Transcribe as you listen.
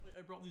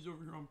brought these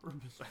over here on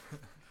purpose.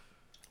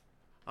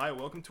 Hi,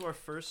 welcome to our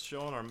first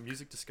show on our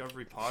Music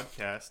Discovery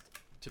podcast.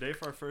 Today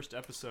for our first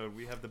episode,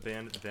 we have the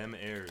band Them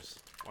Airs.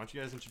 Why don't you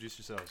guys introduce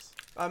yourselves?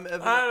 I'm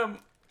Evan. Adam.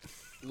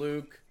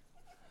 Luke.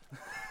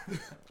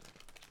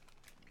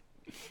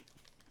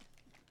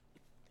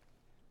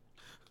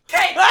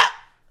 Kate!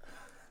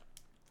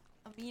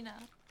 Amina.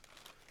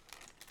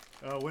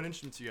 What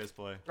instruments do you guys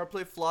play? I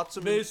play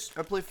flotsam. Bass.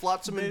 I play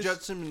flotsam and Bass.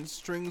 jetsam and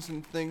strings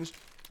and things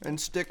and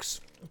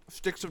sticks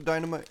of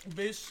dynamite.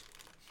 Bass,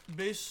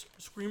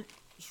 screen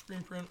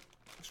print,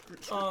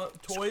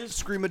 toys,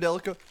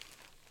 Screamadelica.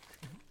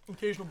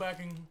 occasional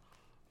backing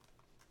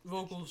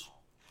vocals.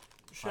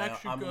 Hi,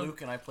 Shaq I'm Shuka.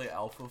 Luke and I play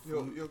Alpha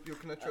Yo, Flute.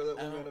 can I try that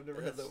one, man? I've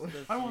never had that one.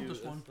 I want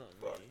this one.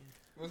 What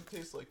does it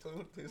taste like? Tell me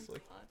what it tastes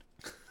like.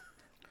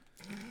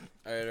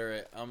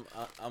 Alright.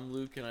 I'm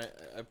Luke and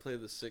I play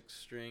the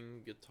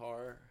 6-string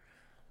guitar.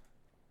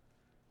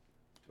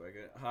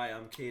 Hi,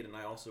 I'm Kate and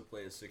I also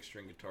play a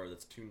 6-string guitar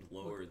that's tuned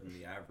lower than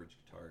the average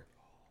guitar.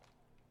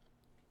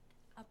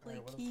 I play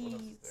Alright, what else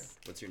keys. is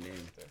What's your name?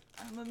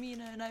 I'm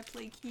Amina and I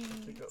play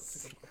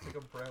keys. Take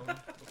a brown.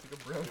 Take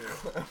a brown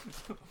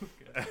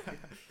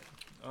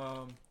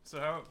clown. So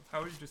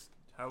how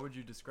would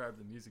you describe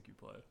the music you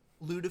play?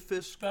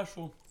 Ludafisk.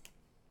 Special.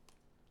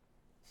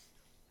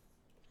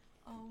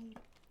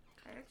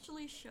 I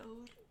actually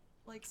showed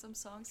like some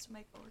songs to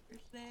my coworker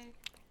today,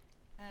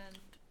 and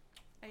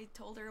I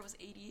told her it was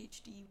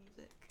ADHD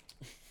music.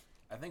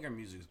 I think our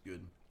music's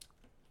good.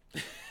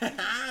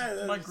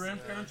 My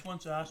grandparents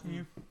once asked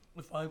me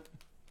if I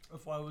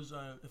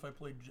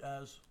played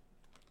jazz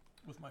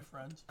with my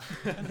friends,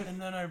 and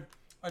then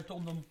I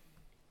told them,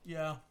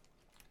 yeah,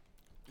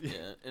 Yeah,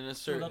 in a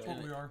so certain that's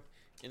what we are.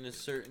 in a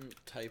certain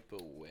type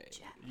of way.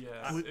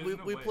 Yeah,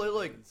 We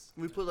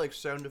play like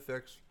sound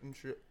effects and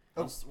shit.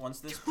 Once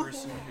this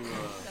person who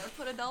Gotta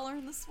put $1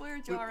 in the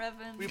swear jar,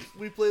 Evan.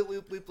 We play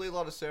a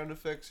lot of sound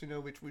effects. You know,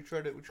 we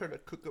try to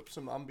cook up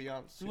some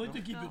ambiance. We You like know?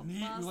 to keep it No,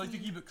 neat. We like to bossy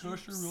keep it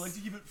kosher. We juice. like to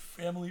keep it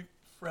family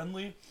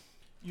friendly.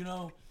 You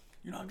know,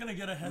 you're not gonna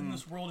get ahead in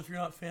this world if you're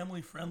not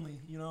family friendly.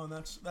 You know, and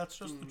that's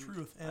just the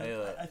truth. And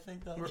I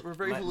think that We're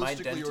very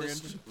holistically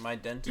oriented. my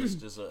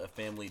dentist is a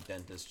family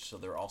dentist, so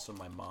they're also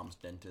my mom's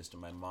dentist,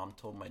 and my mom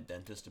told my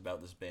dentist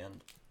about this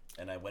band.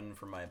 And I went in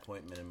for my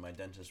appointment, and my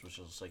dentist was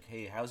just like,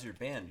 "Hey, how's your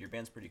band? Your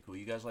band's pretty cool.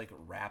 You guys like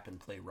rap and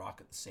play rock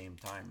at the same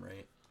time,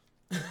 right?"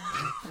 You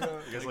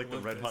guys like the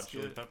Limp Red Hot Bizkit.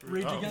 Chili Peppers?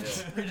 Rage Oh.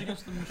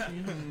 Against the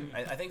Machine.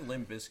 I think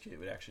Limp Bizkit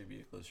would actually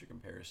be a closer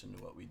comparison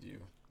to what we do.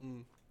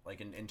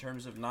 Like in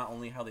terms of not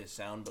only how they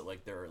sound, but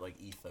like their like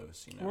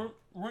ethos, you know.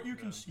 Weren't you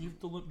conceived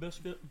the Limp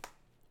Bizkit?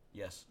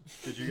 Yes,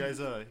 Did you guys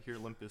hear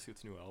Limp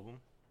Bizkit's new album?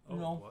 Oh,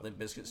 No. what? Limp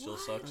Bizkit still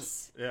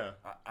sucks. Yeah.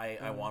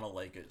 I want to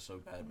like it so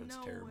bad, but no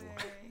it's terrible.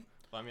 way.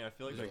 I mean, I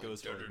feel like Is that it like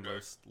goes for Children Dark?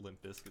 most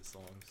Limp Bizkit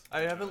songs. I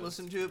haven't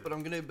listened to it, but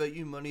I'm gonna bet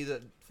you money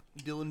that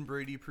Dylan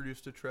Brady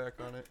produced a track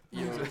on it.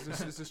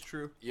 Is this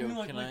true? Yo, mean,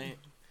 like-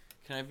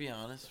 can I be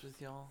honest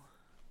with y'all?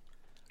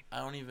 I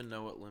don't even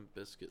know what Limp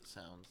Bizkit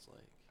sounds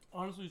like.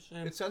 Honestly,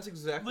 Sam. It sounds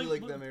exactly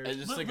like them. I Airs.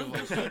 just think of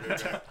Limp like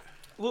Bizkit.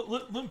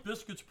 Limp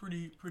Bizkit's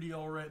pretty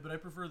alright, but I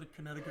prefer the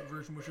Connecticut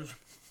version, which is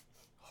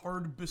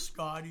hard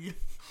biscotti.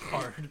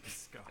 Hard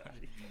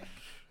biscotti.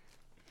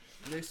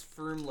 Nice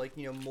firm, like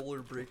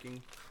molar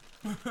breaking.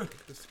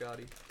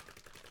 Biscotti.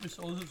 They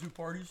sell those at two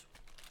parties.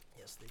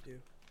 Yes, they do.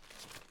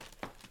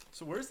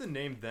 So where's the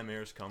name Them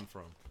Airs come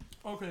from?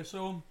 Okay,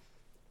 so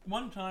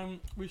one time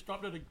we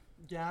stopped at a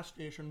gas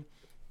station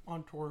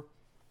on tour,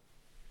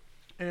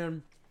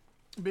 and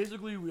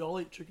basically we all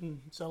ate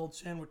chicken salad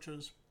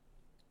sandwiches.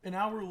 An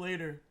hour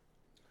later,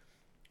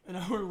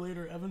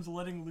 Evan's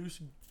letting loose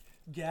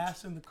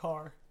gas in the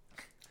car.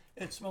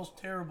 It smells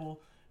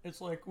terrible.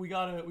 It's like we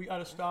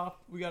gotta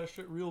stop. We gotta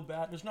shit real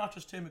bad. And it's not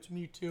just him; it's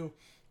me too.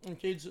 And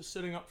Cade's just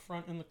sitting up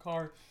front in the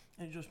car,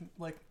 and he's just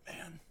like,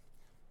 man,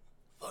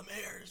 Them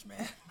Airs,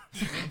 man.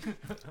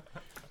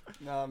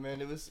 Nah, man,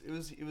 it was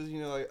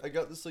I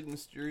got this like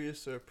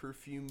mysterious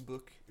perfume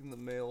book in the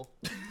mail,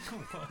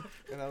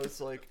 and I was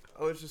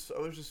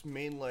just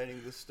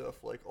mainlining this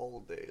stuff like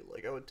all day.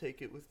 Like I would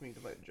take it with me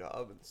to my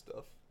job and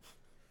stuff,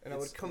 and I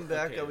would come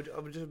back. okay. I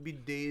would just be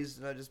dazed,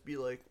 and I'd just be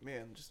like,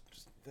 man, just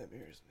Them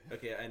Airs, man.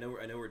 Okay, I know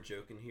we're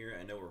joking here.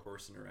 I know we're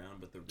horsing around,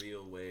 but the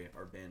real way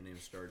our band name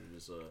started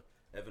is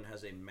Evan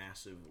has a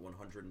massive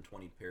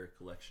 120 pair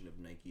collection of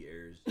Nike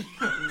Airs.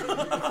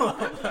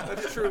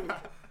 That's true.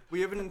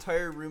 We have an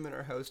entire room in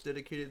our house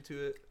dedicated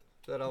to it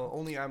that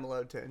only I'm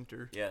allowed to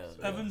enter. Yeah.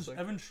 So Evan's it's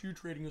like- shoe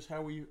trading is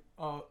how we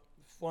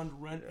fund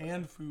rent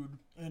and food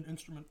and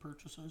instrument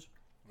purchases.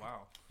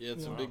 Wow. Yeah,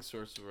 it's Yeah. a big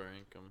source of our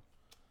income.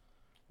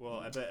 Well,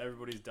 I bet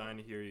everybody's dying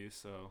to hear you,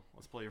 so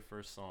let's play your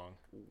first song.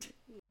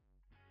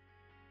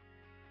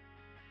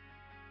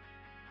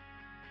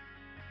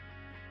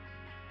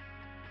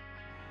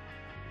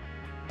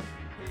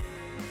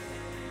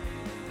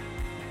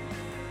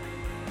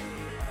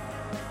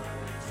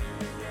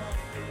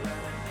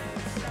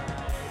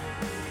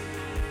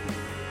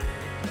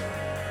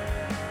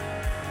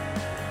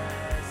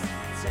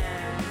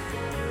 Ten,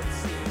 14,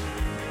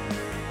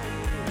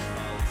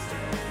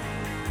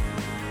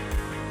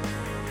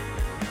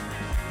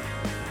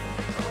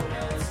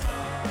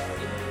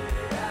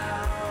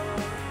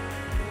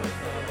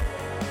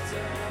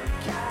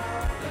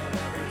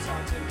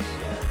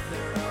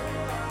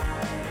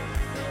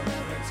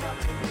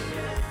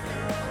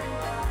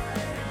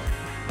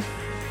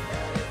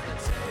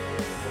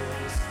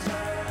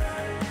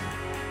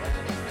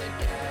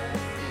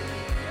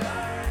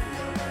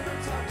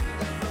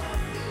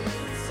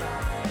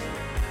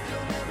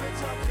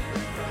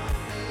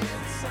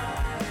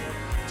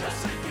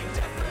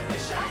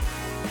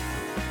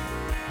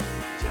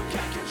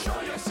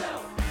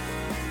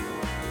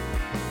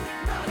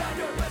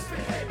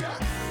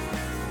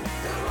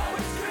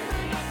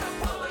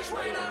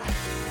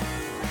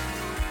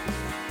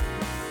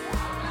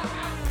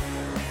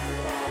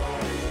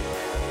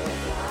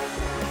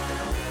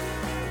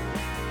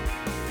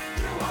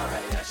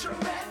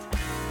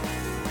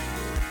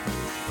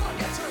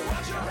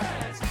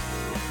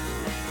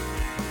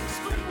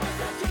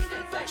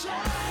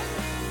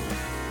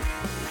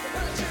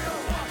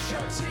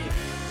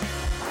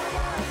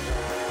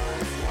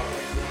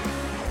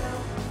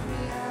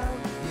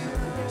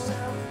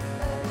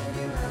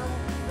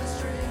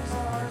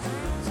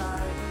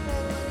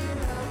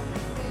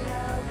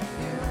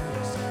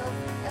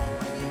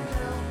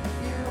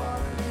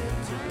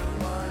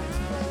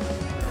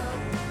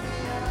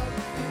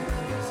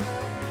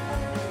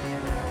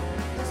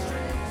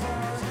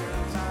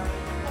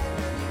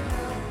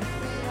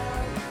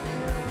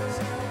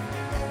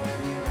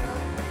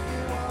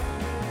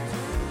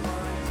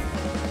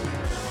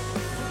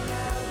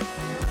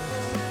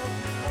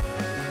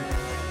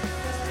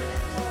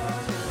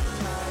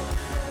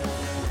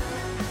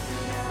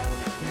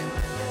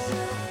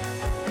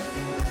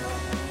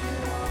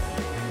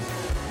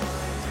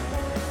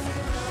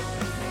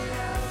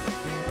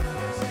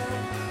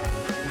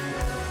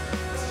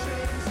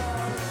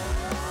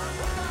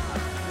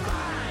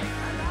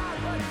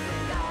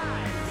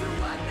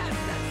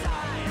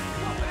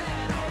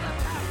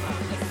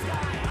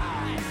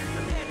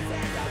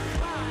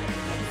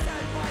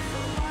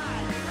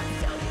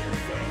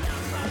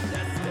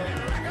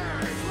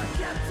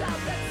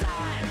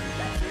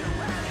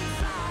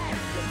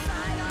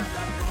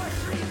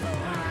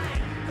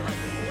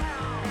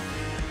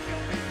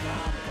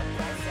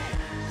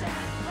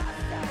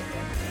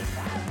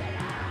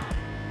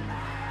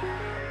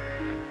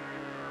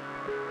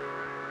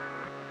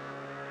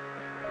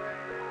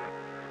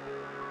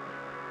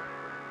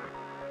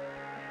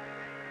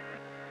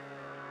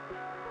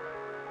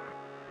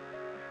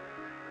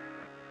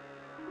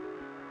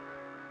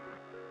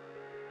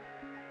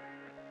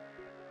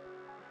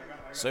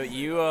 So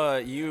you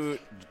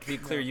to be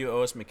clear, you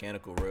owe us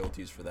mechanical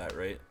royalties for that,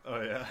 right?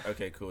 Oh yeah.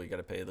 Okay, cool. You got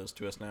to pay those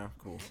to us now.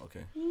 Cool.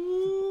 Okay.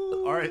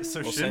 All right,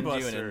 so We'll send you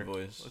an Shinbuster.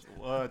 invoice.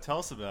 Tell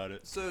us about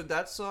it. So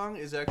that song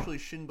is actually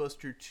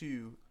Shinbuster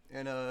 2,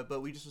 and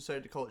but we just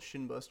decided to call it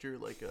Shinbuster,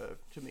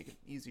 to make it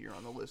easier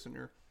on the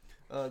listener.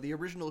 The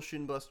original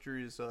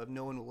Shinbuster is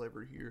No One Will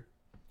Ever Hear.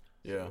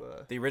 Yeah.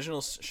 So, The original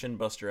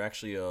Shinbuster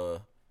actually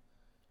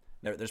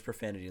there's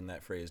profanity in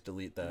that phrase.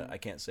 Delete that. I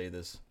can't say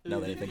this now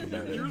that I think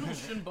about The it. original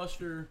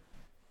Shinbuster,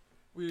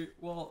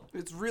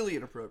 it's really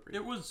inappropriate.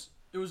 it was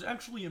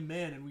actually a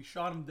man, and we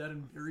shot him dead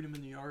and buried him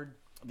in the yard.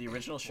 The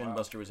original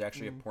Shinbuster was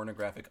actually a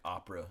pornographic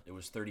opera. It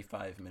was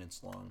 35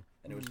 minutes long,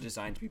 and it was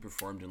designed to be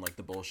performed in like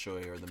the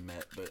Bolshoi or the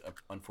Met, but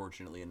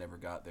unfortunately it never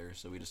got there.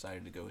 So we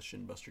decided to go with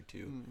Shinbuster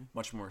 2,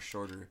 much more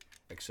shorter,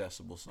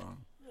 accessible song.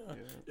 Yeah.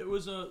 It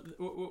was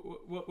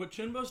what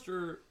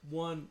Shinbuster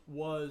 1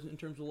 was in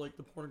terms of like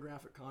the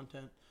pornographic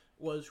content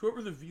was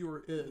whoever the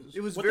viewer is.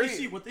 It was what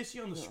very- what they see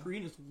on the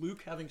screen is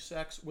Luke having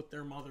sex with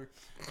their mother.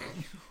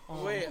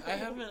 Wait, I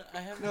haven't.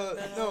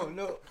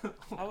 No.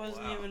 I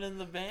wasn't even in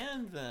the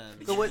band then.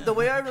 The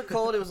way I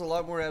recall it, it was a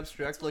lot more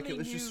abstract. That's when Like it they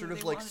was just knew sort of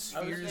they like wanted to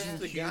spheres be and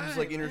the cubes guy,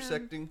 like man.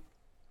 intersecting,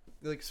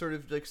 like sort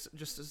of like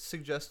just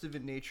suggestive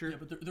in nature. Yeah,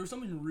 but there was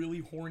something really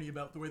horny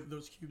about the way that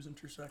those cubes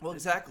intersect. Well,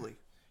 exactly.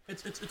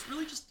 It's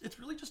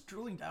really just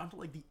drilling down to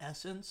like the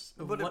essence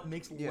of But what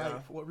makes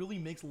life. What really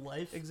makes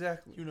life.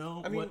 Exactly. You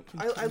know. I mean,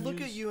 what I look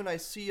at continues- you and I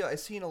see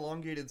an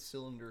elongated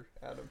cylinder,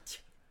 Adam.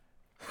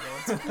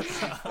 You know,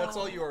 that's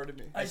all you are to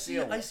me. I see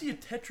a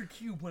tetra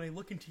cube when I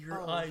look into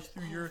your eyes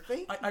through your,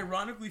 thank you.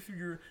 ironically through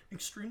your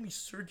extremely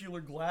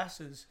circular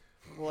glasses.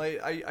 Well,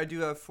 I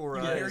do have 4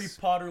 You eyes. Harry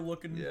Potter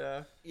looking.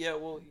 Yeah. Yeah,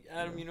 well,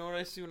 Adam, you know what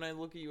I see when I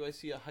look at you? I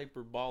see a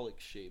hyperbolic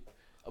shape.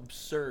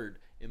 Absurd.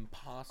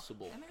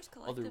 Impossible. Emmer's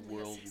collectively a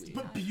Otherworldly. 69.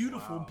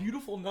 But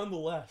beautiful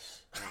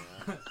nonetheless.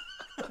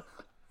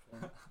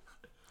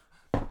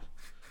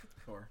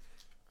 Sure.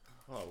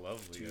 Oh,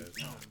 lovely guys.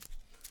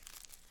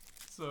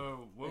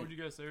 So, what would you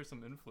guys say are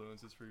some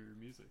influences for your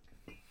music?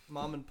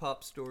 Mom and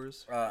pop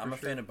stores. I'm a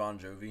fan of Bon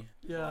Jovi.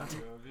 Yeah.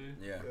 Jovi?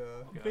 Yeah.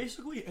 Okay.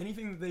 Basically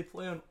anything that they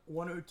play on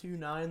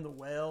 102.9 The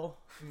Whale.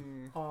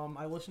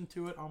 I listen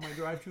to it on my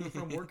drive to and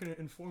from work, and it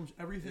informs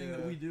everything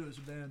that we do as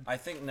a band. I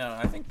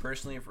think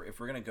personally, if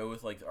we're gonna go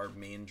with like our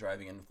main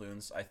driving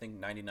influence, I think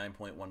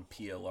 99.1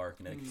 PLR,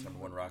 Connecticut's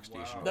 #1 rock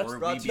station, That's, or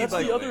brought to you that's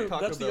by the other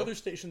Taco that's the Bell. other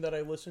station that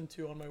I listen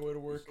to on my way to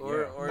work.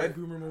 Or my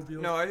Boomermobile.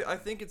 No, I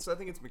think it's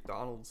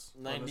McDonald's.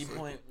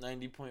 90.5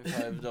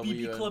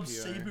 BB Club WNPR.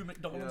 Cebu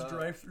McDonald's Yeah.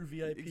 drive-through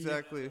VIP.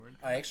 Exactly.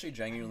 I actually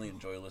genuinely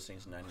enjoy listening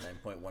to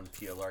 99.1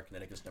 PLR,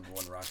 Connecticut's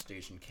 #1 rock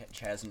station,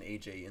 Chaz and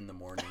AJ in the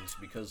mornings,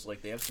 because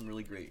like they have some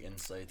really great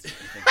insights.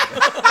 If you think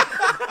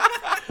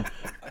about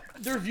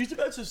it. Their views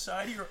about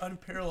society are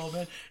unparalleled,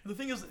 man. And the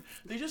thing is,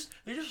 they just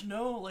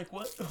know like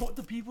what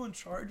the people in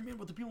charge, man,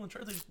 what the people in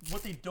charge,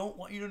 what they don't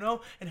want you to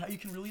know, and how you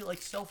can really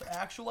like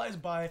self-actualize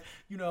by,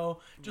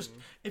 just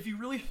if you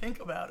really think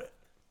about it.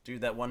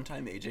 Dude, that one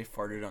time AJ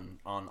farted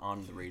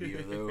on the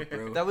radio though,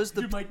 bro. That was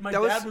the Dude, my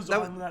that dad was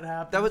that on when that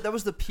happened. that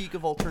was the peak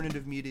of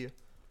alternative media.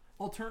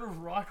 Alternative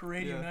rock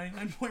radio, Yeah.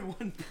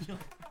 99.1.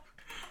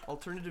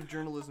 Alternative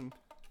journalism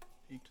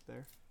peaked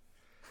there.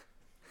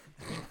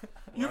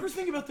 You ever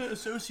think about the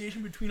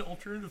association between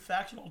alternative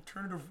facts and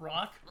alternative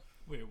rock?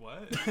 Wait,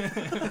 what?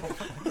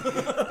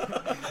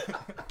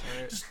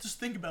 Just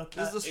think about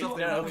This that. is the stuff If,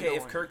 that okay,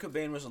 if Kurt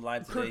Cobain was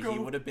alive today, he Kurt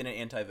would have been an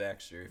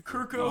anti-vaxxer.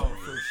 Kirko,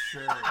 For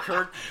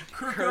sure.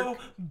 Kirko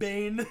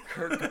Bane.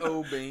 Kurt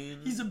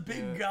Cobain. He's a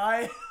big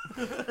guy.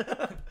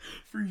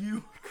 For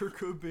you. Kurt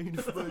Cobain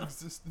of my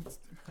existence.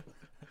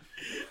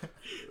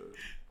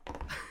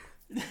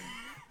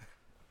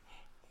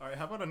 All right,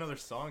 how about another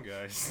song,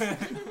 guys?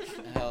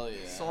 Hell yeah.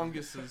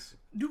 Songuses.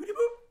 Doobity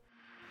boop.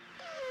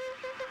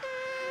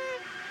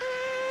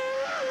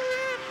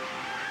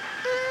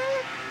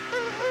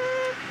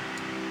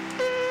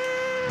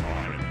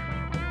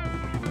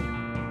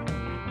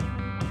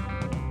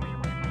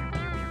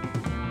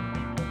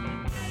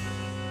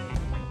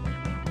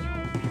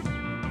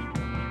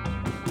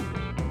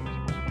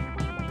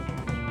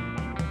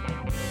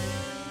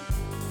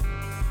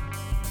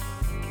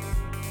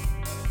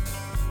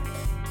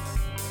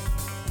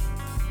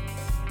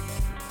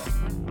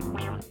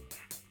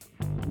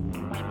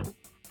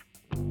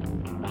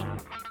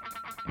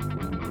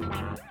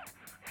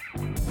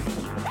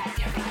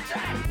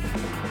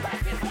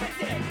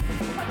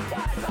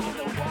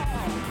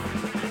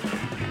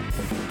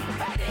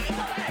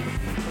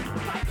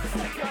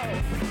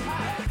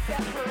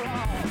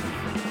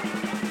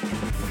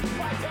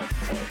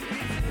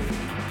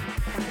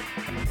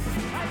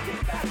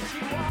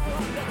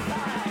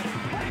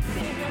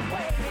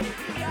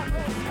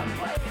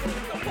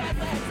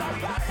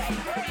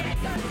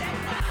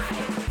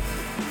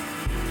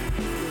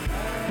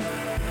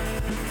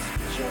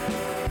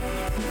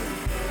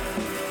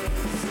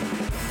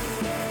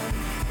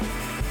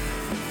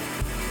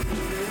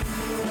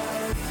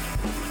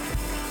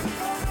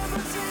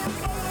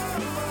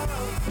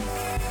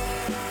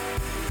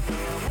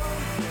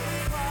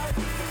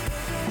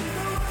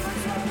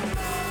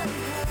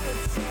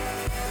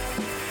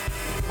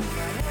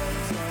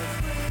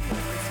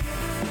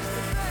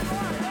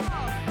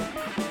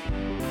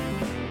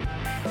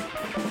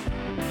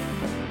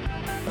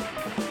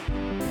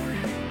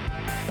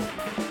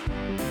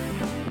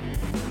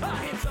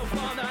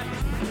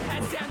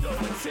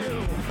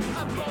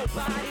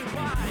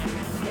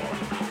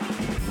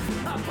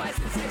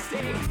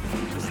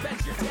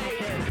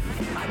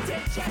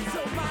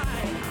 gentle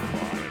mind.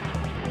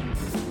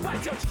 Why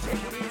don't you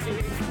take it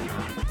easy?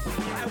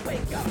 I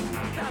wake up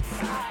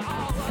outside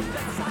all of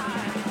the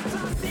time.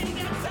 Tossing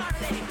and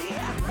turning, the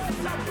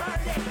embers are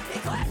burning.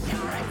 Declare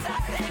you're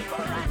returning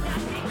for a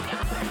nothing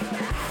coming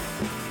back.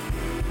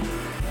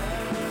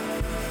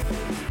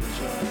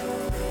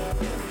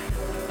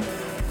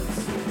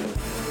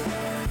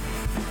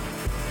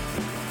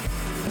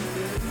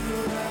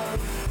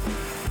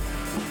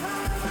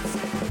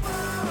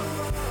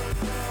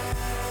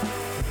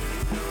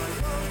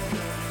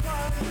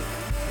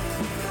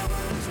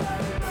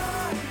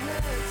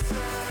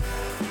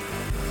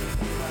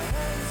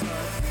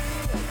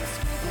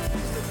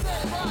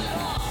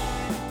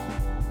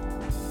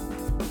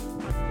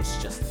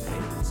 It's just a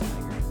paper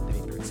tiger,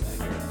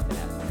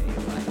 that made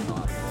my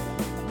heart.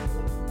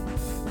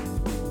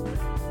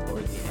 Or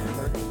the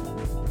amber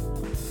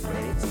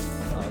waves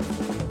of.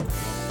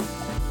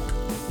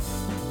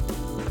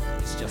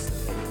 It's just a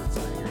paper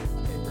tiger,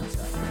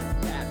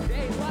 that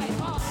made my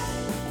heart.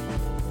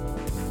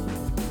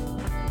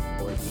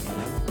 Or the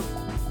amber.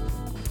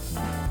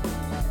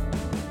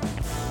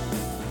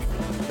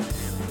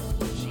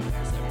 She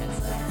wears her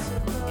headset,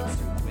 it's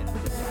her with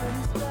the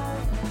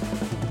time.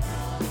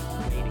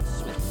 Waiting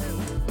swiftly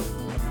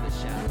from the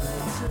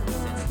shadows, sits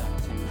stuck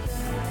to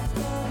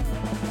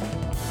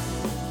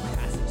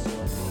passive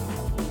slowly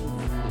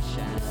through the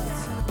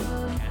shadows,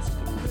 cast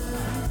the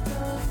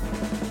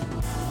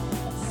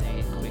say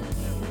it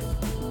quickly,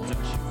 don't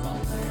you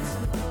fall it,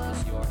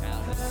 'cause you're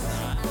out of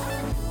time.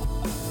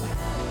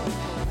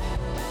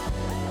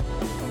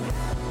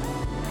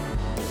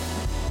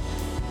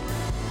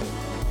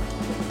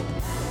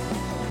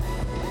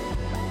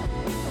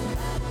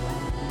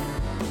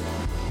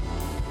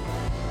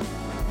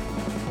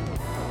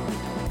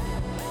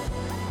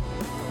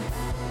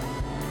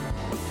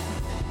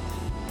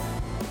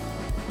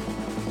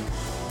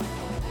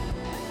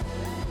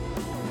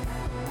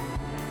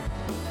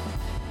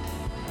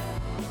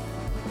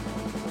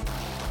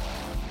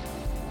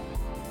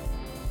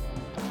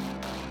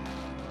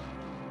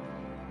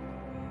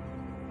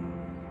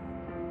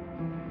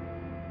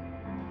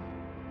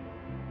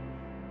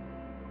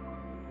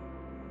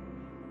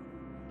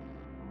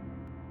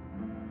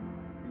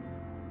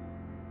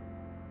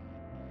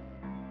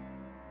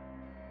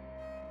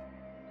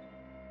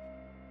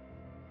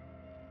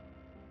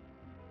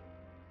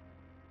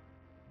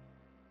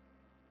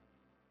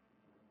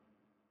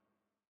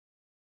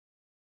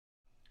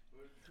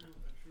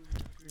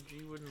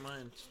 G wouldn't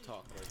mind to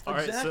talk like that. All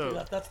right, exactly.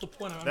 so That's the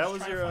point. I'm that just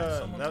was trying your to find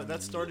someone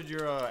that started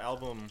your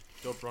album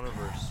Dope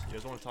Runnerverse. You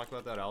guys want to talk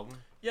about that album?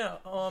 Yeah,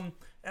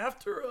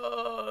 after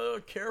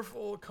a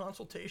careful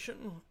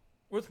consultation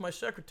with my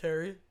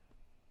secretary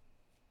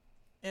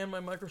and my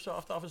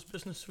Microsoft Office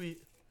Business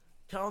Suite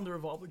calendar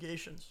of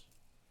obligations,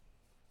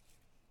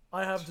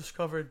 I have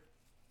discovered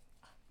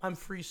I'm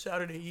free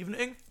Saturday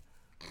evening.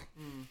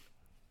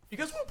 You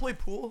guys want to play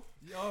pool?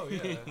 Oh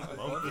yeah.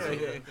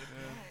 Yeah.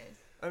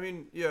 I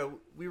mean, yeah,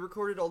 we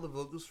recorded all the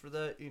vocals for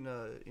that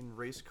in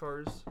race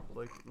cars.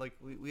 Like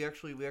we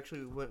actually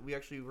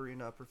were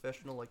in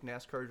professional like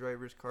NASCAR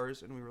drivers'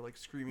 cars, and we were like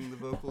screaming the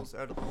vocals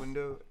out of the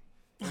window,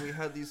 and we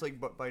had these like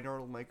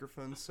binaural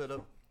microphones set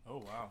up. Oh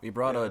wow. We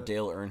brought Yeah.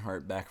 Dale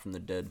Earnhardt back from the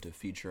dead to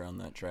feature on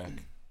that track.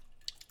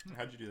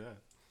 How'd you do that?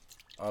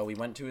 We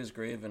went to his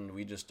grave and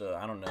we just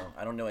I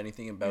don't know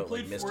anything We about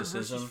played like Ford versus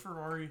mysticism.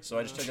 Ferrari. So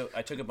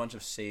I took a bunch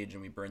of sage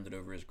and we burned it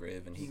over his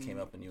grave, and he came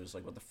up and he was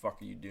like, "What the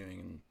fuck are you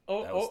doing?"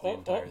 And that was the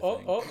entire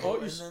thing. You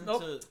And s- then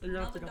nope, to- you're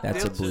gonna have to go.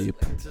 That's a Dale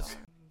bleep. Just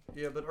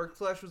Yeah, but Arc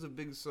Flash was a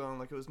big song.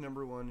 Like it was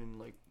 #1 in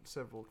like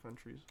several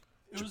countries.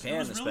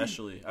 Japan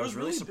especially. I was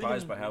really big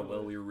surprised in- by how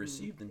well we were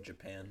received in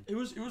Japan. It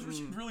was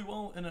received really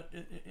well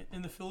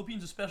in the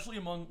Philippines, especially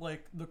among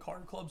like the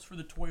car clubs for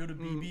the Toyota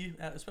BB,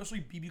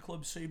 especially BB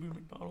Club Cebu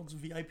McDonald's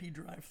VIP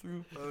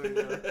drive-through. Oh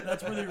yeah.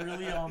 That's where they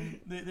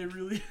really they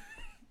really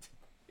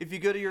If you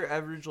go to your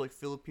average like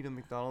Filipino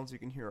McDonald's, you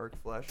can hear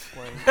Arc Flash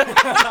playing.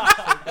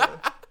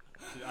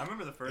 Dude, I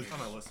remember the first time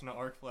I listened to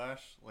Arc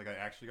Flash, like I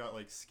actually got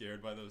like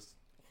scared by those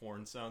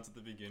horn sounds at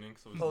the beginning.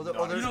 So it was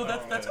not there's- you know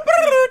as that's bad.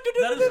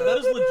 that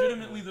is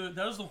legitimately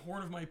that is the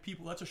horn of my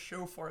people. That's a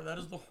shofar. That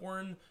is the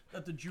horn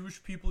that the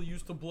Jewish people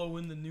used to blow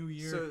in the new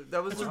year. So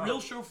that was It's a real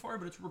shofar,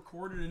 but it's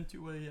recorded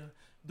into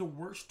the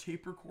worst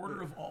tape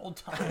recorder of all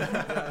time.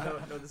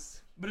 no,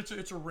 this. But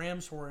it's a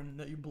ram's horn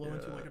that you blow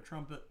into Yeah. like a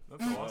trumpet.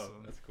 That's Oh,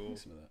 awesome. that's cool.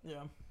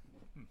 Yeah.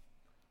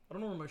 I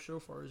don't know where my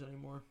shofar is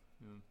anymore.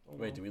 Oh, Wait,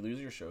 well. did we lose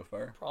your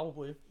shofar?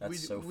 Probably.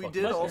 That's so we fucking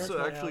did My also parents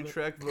might actually have it.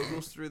 track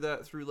vocals through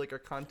that through like a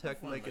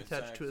contact One of mic my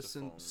attached to a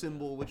saxophone,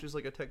 cymbal, which is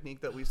like a technique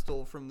that we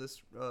stole from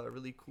this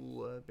really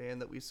cool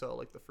band that we saw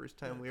like the first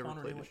time Yeah, we ever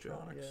Connery played a show.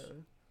 Electronics.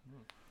 Yeah.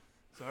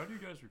 So how do you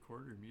guys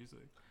record your music?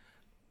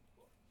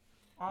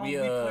 We, We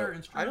play uh, our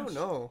instruments. I don't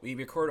know. We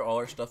record all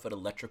our stuff at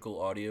Electrical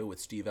Audio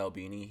with Steve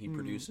Albini. He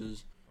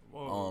produces.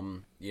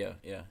 Whoa. Yeah.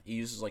 He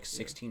uses like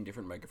 16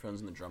 different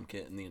microphones in the drum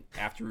kit, and then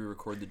after we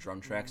record the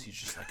drum tracks, he's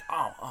just like,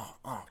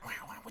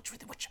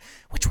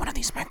 which one of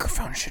these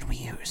microphones should we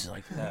use?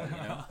 Like that, you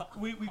know?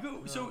 We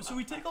go so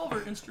we take all of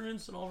our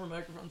instruments and all of our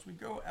microphones. We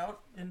go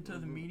out into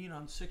the meeting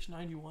on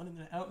 691, and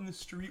then out in the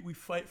street we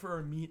fight for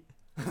our meat.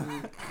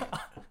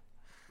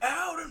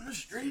 Out in the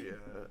street,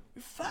 Yeah.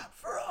 we fight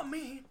for our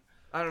meat.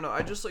 I don't know.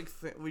 I just like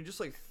we just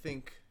like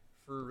think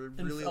for a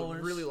really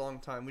fellers. really long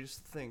time. We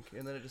just think,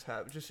 and then it just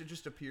happens. It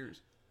just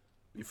appears.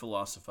 We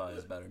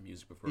philosophize about our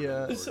music before we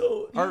Yeah. record.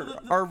 So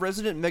Our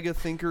resident mega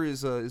thinker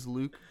is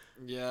Luke.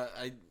 Yeah,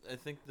 I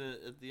think that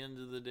at the end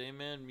of the day,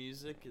 man,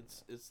 music,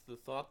 it's the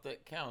thought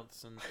that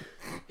counts. And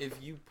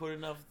if you put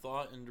enough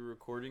thought into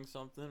recording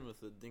something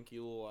with a dinky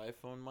little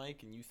iPhone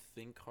mic, and you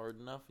think hard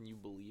enough and you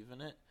believe in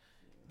it,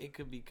 it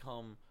could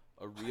become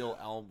a real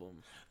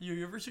album.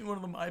 you ever seen one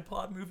of them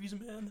iPod movies,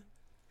 man?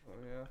 Oh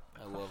yeah.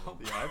 I love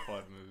The it.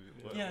 iPod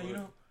movie. What- Yeah, what- you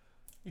know,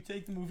 you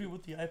take the movie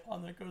with the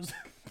iPod that goes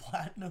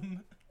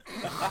platinum.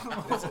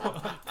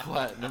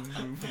 Platinum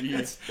movie.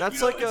 That's You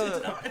know,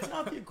 like it's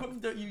not the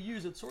equipment that you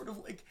use. It's sort of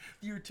like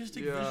the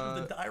artistic vision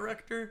of the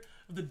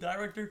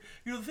director.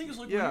 You know, the thing is,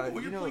 like, Yeah, when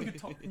you're you know, playing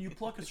guitar and you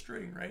pluck a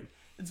string, right?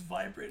 It's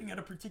vibrating at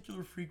a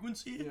particular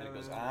frequency. Yeah. It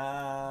goes,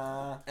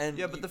 And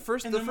Yeah, but the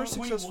first and then when you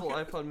successful look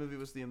at- iPod movie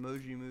was the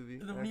Emoji Movie.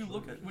 And then when you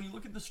actually.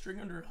 look at the string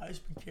under a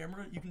high-speed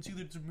camera, you can see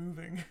that it's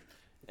moving.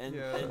 and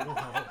Yeah.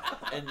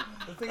 and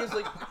The thing is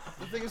like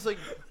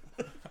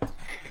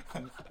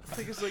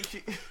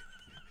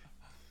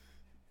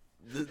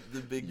the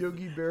big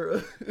Yogi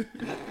Berra.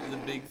 the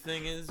big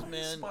thing is,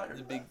 man. Inspired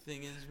The by big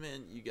thing is,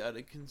 man. You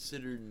gotta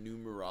consider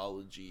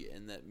numerology,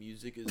 and that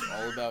music is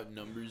all about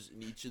numbers,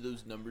 and each of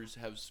those numbers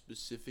have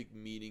specific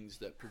meanings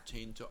that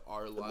pertain to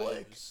our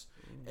lives,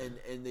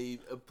 and they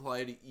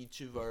apply to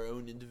each of our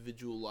own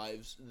individual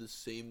lives the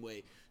same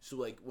way. So,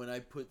 like, when I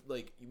put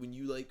when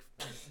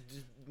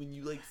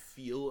you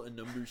feel a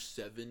number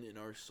 7 in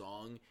our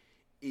song,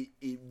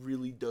 it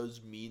really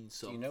does mean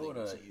something.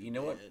 You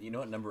know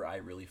what number I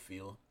really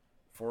feel?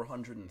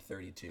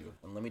 432,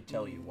 and let me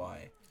tell you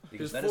why.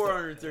 Because that is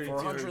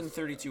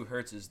 432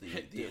 hertz is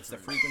it's the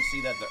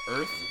frequency that the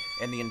Earth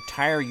and the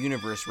entire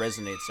universe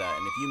resonates at,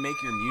 and if you make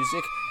your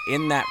music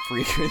in that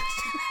frequency,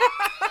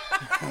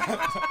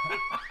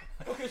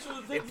 Okay,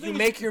 so the if you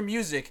make your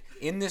music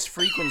in this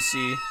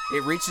frequency,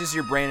 it reaches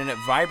your brain and it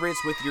vibrates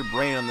with your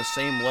brain on the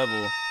same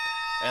level,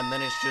 and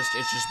then it's just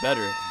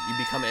better. You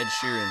become Ed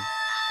Sheeran.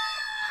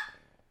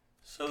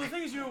 So the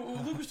thing is, you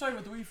know, Luke was talking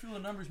about the way you feel the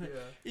numbers, man.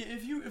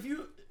 If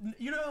you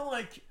you know,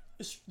 like,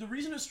 the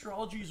reason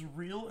astrology is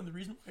real and the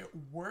reason why it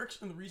works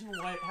and the reason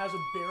why it has a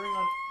bearing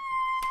on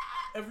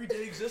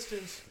everyday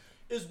existence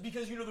is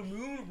because, you know, the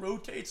moon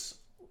rotates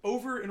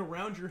over and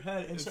around your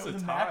head, and It's so a it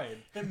tide.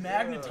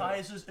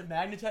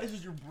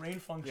 magnetizes your brain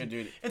function. Yeah,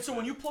 dude. And so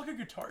when you pluck a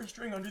guitar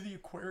string under the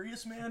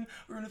Aquarius, man,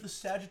 or under the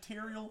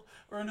Sagittarial,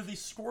 or under the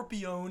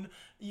Scorpion,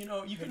 you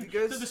know, you can you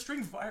guys- the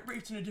string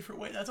vibrates in a different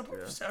way. That's a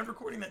part of sound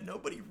recording that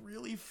nobody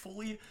really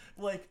fully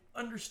like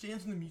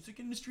understands in the music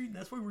industry, and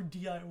that's why we're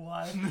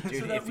DIY.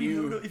 Dude, so that if we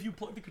you- know if you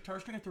plug the guitar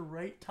string at the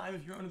right time,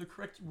 if you're under the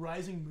correct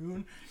rising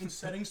moon and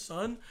setting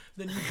sun,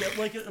 then you get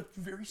like a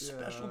very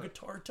special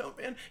guitar tone,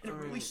 man, and it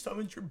really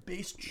summons your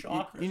bass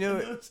chakras. you know,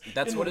 and those-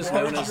 That's and what is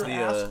known enlarges as your the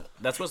ass.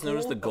 that's what's known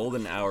as the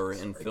golden hour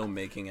in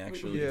filmmaking.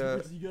 Actually,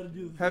 Yeah. You gotta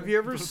do the Have thing. you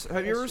ever I'll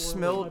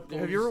smelled? swirl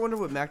Have you ever wondered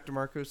what Mac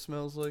DeMarco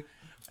smells like?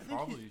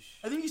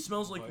 I think he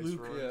smells like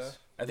Luke. Viceroys.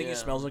 I think Yeah. it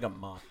smells like a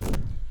mop.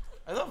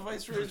 I thought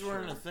Viceroys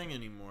weren't a thing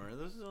anymore. Are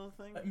those still a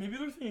thing? Maybe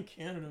they're thinking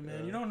Canada,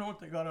 man. You don't know what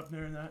they got up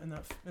there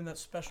in that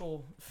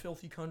special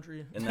filthy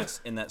country.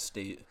 in that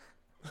state.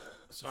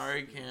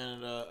 Sorry,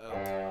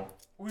 Canada.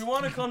 We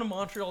want to come to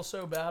Montreal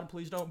so bad.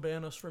 Please don't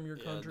ban us from your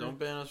Yeah, country. don't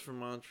ban us from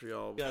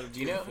Montreal. Do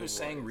you know who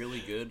sang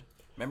really good?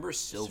 Remember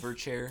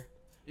Silverchair?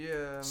 Yeah,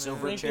 man.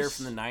 Silverchair it's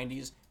from the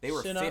 90s? They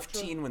were Sinatra?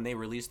 15 when they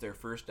released their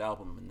first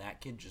album, and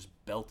that kid just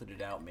belted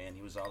it out, man.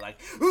 He was all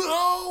like,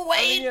 "Oh,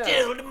 wait yeah.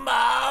 till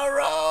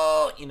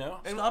tomorrow," you know?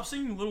 Stop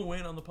singing Lil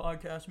Wayne on the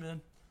podcast,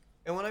 man.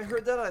 And when I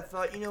heard that, I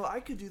thought, you know,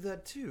 I could do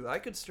that too. I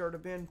could start a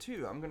band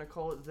too. I'm gonna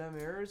call it Them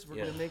Airs. We're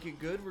Yeah. gonna make it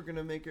good. We're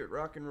gonna make it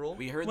rock and roll.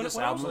 We heard When- this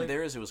when I was album like- of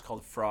theirs, it was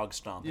called Frog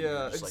Stomp. and we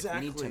Yeah, were just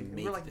exactly. Like, we need to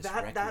make We're like this that.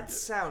 record. That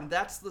sound.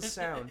 That's the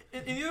sound.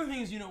 And the other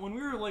thing is, you know, when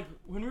we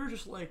were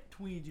just like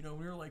tweens, you know,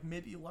 we were like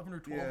maybe 11 or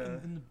 12, Yeah.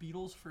 and the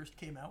Beatles first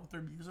came out with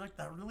their music.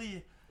 That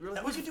really. We were like,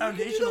 That was we could do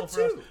foundational that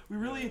for us. too. We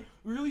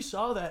really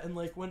saw that, and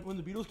like when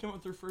the Beatles came out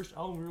with their first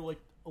album, we were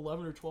like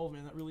 11 or 12,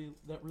 man. That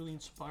really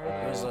inspired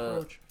It was, our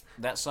approach.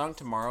 That song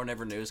Tomorrow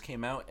Never Knows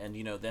came out, and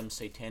you know them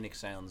satanic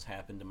sounds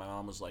happened, and my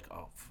mom was like,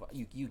 "Oh,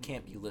 you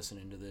can't be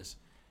listening to this,"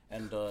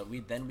 and we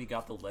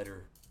got the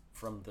letter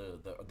from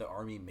the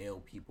army male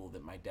people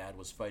that my dad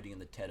was fighting in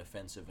the Tet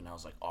Offensive, and I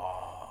was like,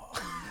 "Oh,"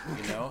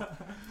 you know,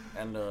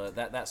 and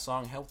that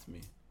song helped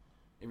me.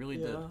 It really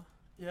did.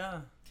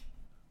 Yeah.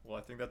 Well,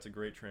 I think that's a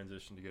great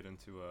transition to get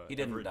into He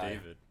didn't Everett die.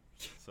 David.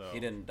 So He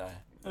didn't die.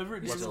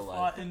 Everett He's David still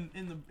fought alive.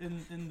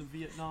 in the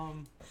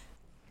Vietnam.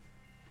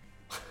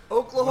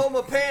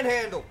 Oklahoma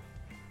Panhandle.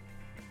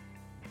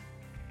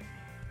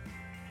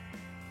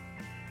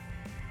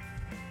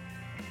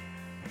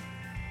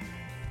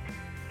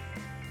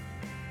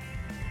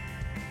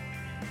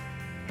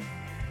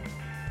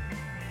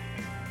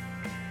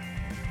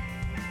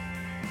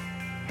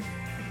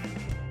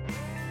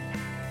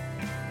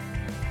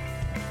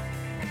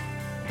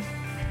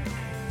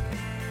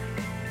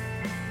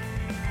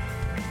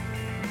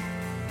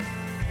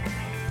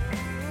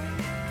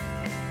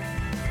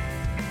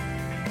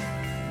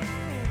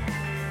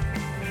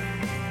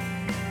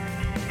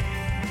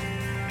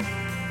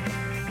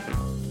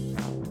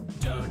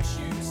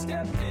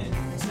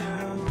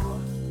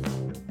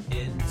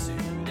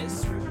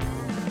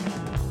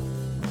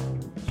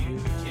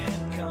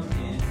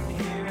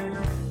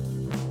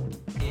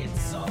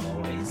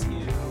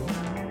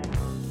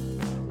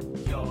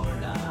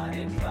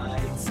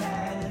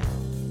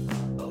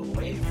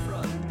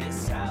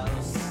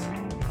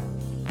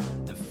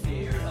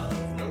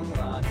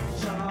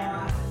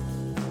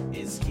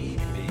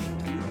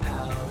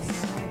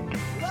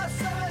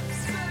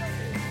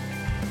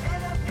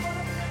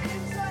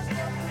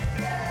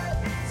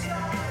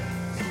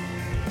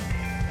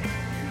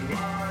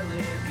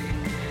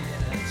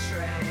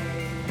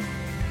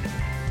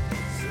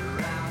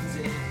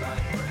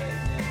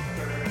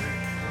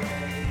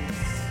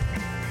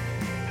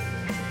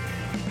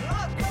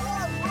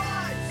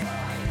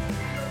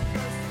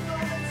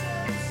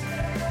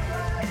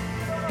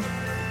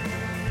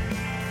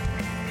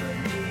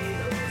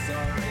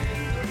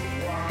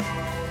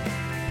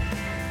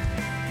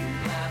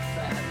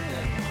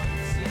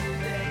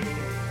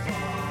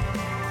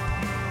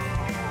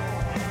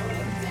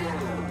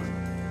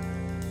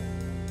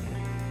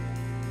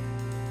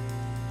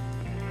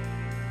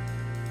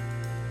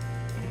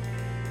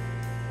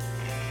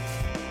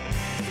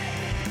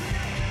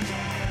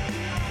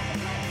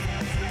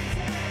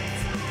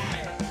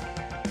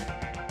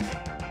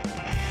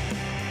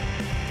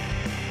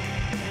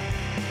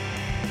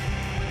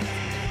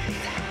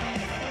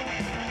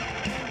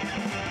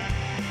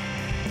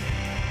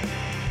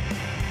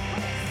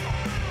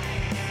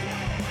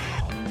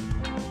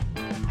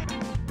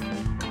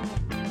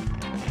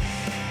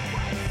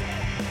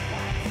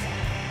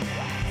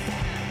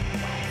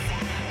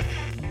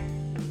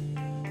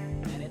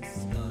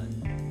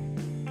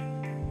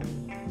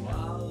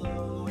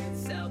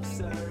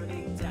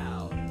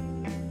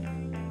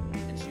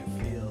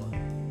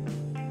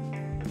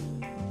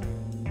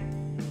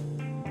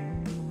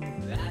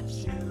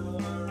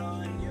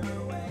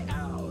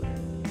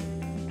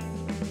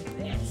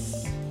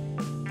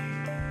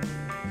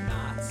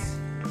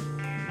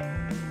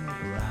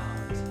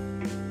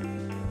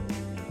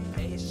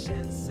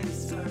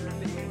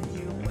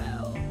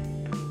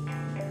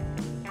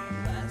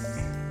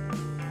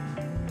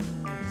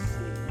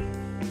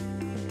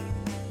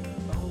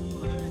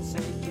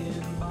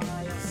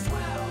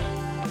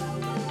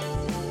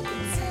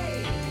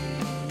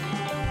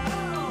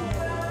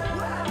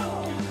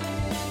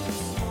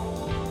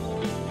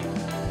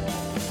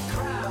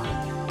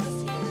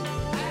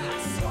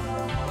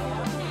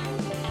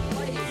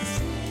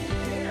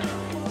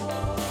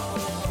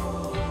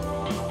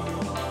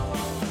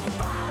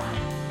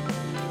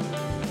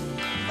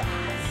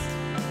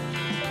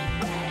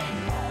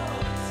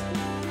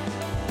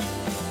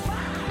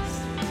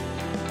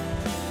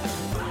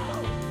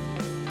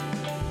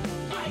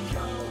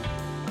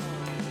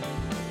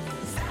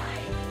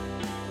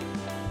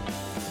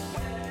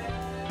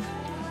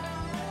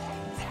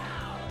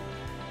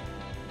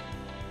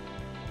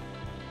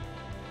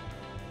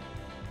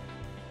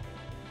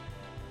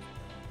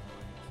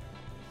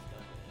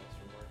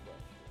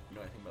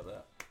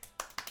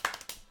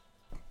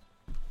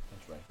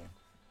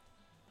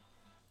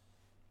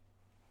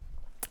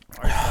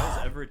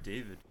 Everett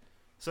David.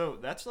 So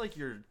that's like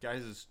your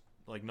guys'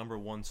 like number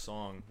one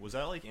song. Was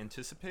that like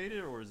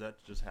anticipated, or does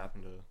that just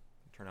happen to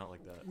turn out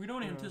like that? We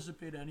don't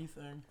anticipate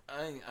anything.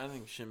 I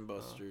think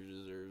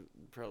Shimbusters are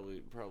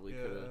probably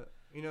Yeah. could have.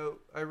 You know,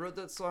 I wrote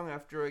that song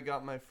after I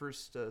got my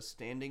first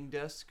standing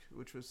desk,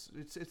 which was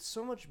it's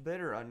so much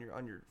better on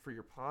your for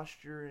your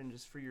posture and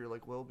just for your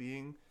like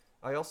well-being.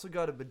 I also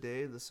got a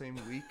bidet the same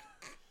week,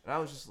 and I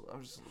was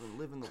just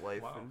living the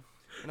life. Wow.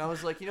 And I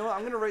was like, you know what,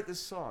 I'm gonna write this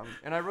song,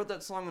 and I wrote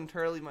that song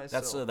entirely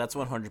myself. That's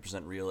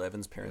 100% real.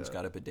 Evan's parents Yeah.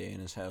 got a bidet in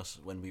his house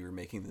when we were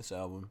making this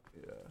album.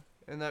 Yeah,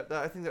 and that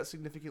I think that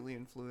significantly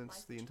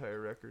influenced the entire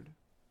record.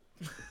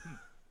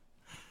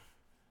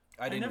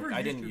 I never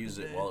didn't used a use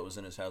it bidet. while it was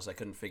in his house. I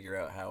couldn't figure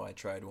out how. I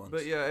tried once.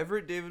 But yeah,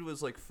 Everett David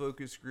was like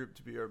focus group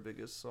to be our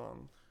biggest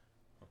song.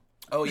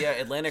 Oh yeah,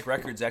 Atlantic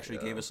Records actually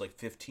Yeah. gave us like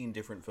 15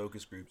 different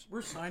focus groups.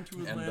 We're signed to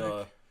And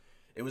Atlantic.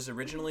 it was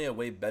originally a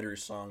way better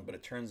song, but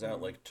it turns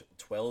out like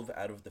 12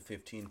 out of the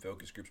 15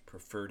 focus groups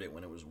preferred it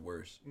when it was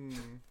worse.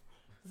 Mm.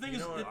 The thing You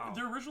is, know what?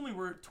 there originally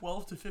were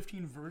 12 to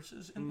 15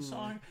 verses in the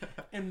song,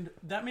 and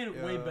that made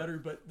it way Yeah. better.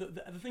 But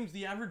the thing is,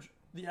 the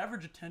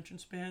average attention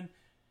span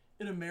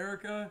in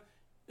America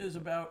is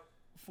about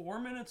 4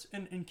 minutes,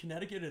 and in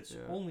Connecticut it's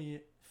Yeah.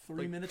 only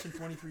 3 minutes and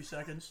 23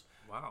 seconds.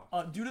 Wow.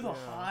 Due to the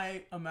Yeah.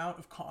 high amount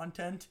of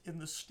content in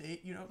the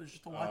state, there's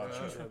just a lot to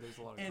choose Yeah, from. there's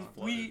a lot of And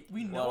content.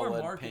 we Lot know of our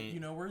lead market.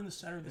 paint. We're in the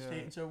center of the Yeah.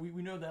 state, and so we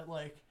know that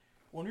like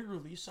when we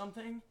release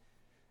something,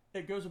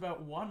 it goes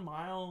about 1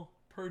 mile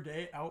per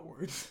day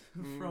outwards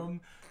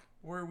from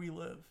where we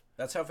live.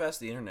 That's how fast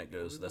the internet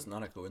goes. That's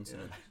not a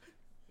coincidence.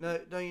 No,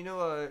 you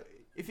know,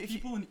 if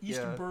People in East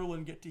yeah.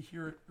 Berlin get to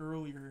hear it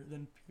earlier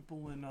than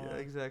people in yeah,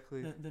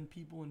 exactly. than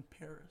people in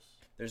Paris.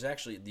 There's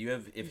actually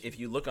if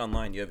you look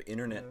online, you have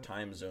internet Yeah.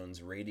 time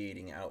zones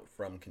radiating out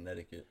from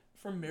Connecticut.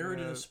 From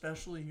Meriden Yeah.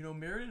 especially,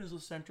 Meriden is the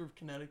center of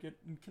Connecticut,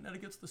 and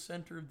Connecticut's the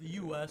center of the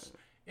U.S.,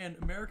 and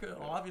America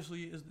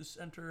obviously is the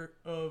center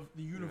of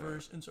the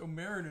universe, and so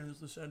Meriden is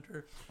the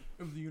center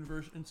of the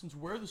universe, and since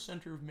we're the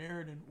center of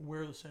Meriden,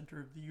 we're the center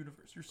of the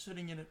universe. You're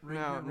sitting in it right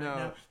No, here, right no.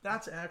 now.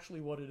 That's actually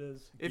what it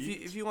is.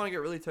 If you want to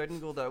get really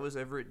technical, that was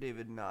Everett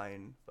David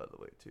 9, by the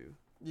way, too.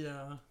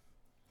 Yeah.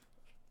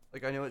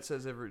 Like I know it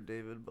says Everett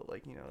David, but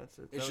like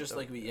It's just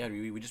like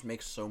we just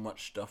make so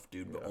much stuff,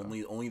 dude. But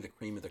Yeah. only the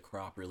cream of the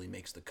crop really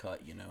makes the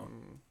cut,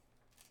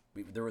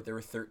 There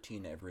were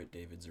 13 Everett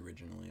Davids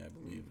originally, I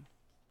believe,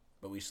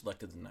 but we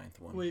selected the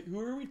 9th one. Wait, who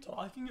are we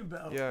talking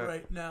about Yeah.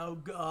 right now,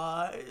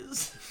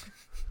 guys?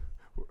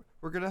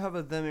 We're gonna have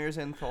a Them Airs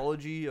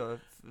anthology, a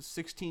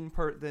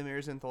 16-part Them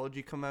Airs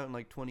anthology come out in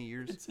like 20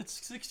 years. It's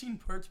 16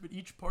 parts, but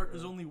each part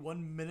is only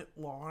 1 minute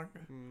long.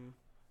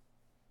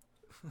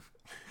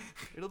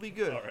 It'll be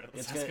good. All right,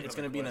 let's It's ask gonna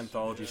another be an question.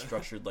 anthology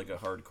structured like a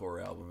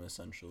hardcore album,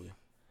 essentially.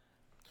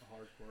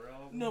 Hardcore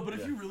album. No, but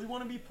if Yeah. you really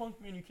want to be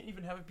punk, man, you can't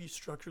even have it be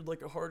structured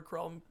like a hardcore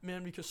album,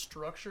 man, because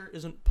structure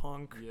isn't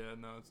punk. Yeah,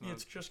 no, it's not.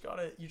 It's just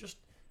gotta,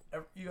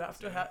 you have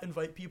to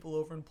invite people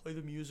over and play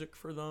the music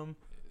for them.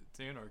 It's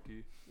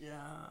anarchy.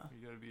 Yeah.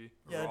 You gotta be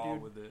Yeah, raw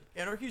dude. with it.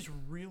 Anarchy's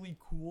really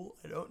cool.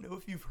 I don't know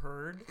if you've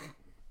heard.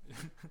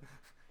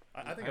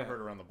 I think I've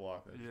heard around the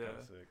block. That's Yeah. kind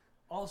of sick.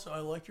 Also, I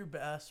like your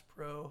Bass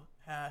Pro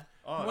hat.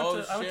 Oh, I Oh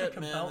went to shit,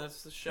 man! Cabell-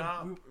 That's the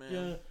shop, man.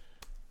 Yeah,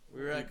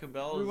 We were at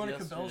Cabela's we went to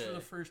yesterday. Cabell's for the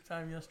first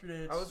time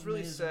yesterday. It's I was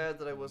really amazing. sad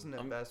that I wasn't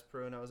at I'm- Bass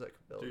Pro and I was at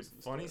Cabela's.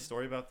 Dude, funny instead.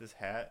 story about this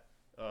hat.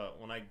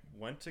 When I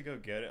went to go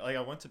get it, like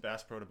I went to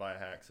Bass Pro to buy a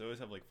hat, 'cause I always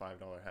have like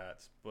 $5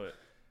 hats. But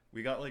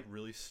we got like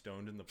really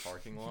stoned in the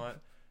parking lot,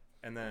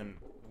 and then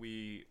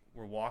we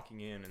were walking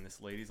in, and this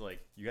lady's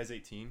like, "You guys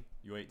 18?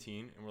 You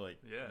 18?" And we're like,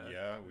 Yeah.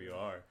 "Yeah, we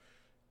are."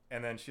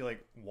 And then she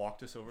like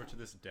walked us over to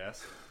this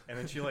desk, and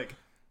then she like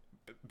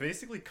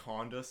basically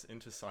conned us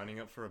into signing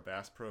up for a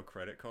Bass Pro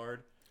credit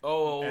card.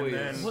 Oh, And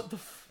yes. then- What the?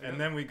 And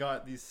then we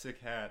got these sick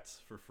hats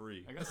for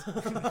free. I guess.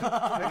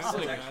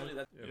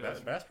 Yeah,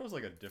 Bass Pro's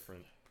like a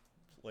different,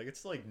 like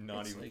it's like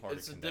not It's even like- part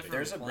it's of a Connecticut. different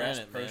There's a planet,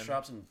 Bass Pro man.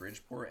 Shops in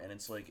Bridgeport, and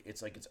it's like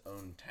its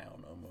own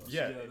town almost.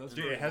 Yeah, Yeah, that's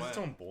dude, very it has its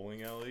wet. own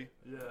bowling alley.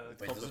 Yeah.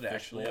 It's Wait, called does the it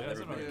Fish actually? Bowl. I've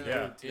never Yeah, been.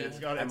 it's Yeah, an it's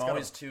got. I'm It's got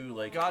always too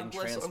like God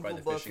bless entranced by Uncle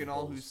the Buck fishing and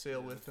all who poles.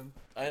 sail with him.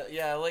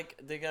 I like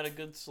they got a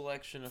good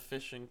selection of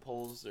fishing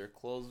poles. Their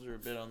clothes are a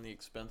bit on the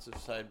expensive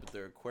side, but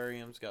their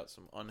aquarium's got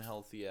some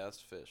unhealthy ass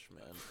fish,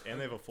 man. and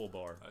they have a full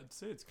bar. I'd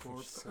say it's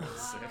core.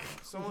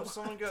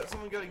 Someone got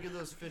to give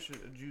those fish a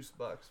juice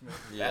box, man.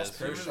 Yeah, Bass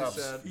Pro really Shops.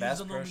 sad. Bass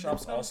Using Pro them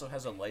Shops themselves? also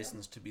has a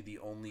license to be the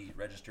only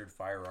registered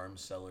firearms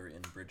seller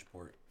in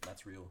Bridgeport.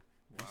 That's real.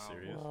 Are you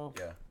serious? Wow.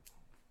 Yeah.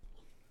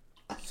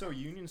 So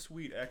Union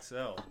Suite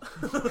XL.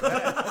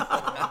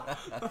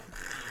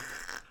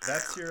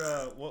 That's your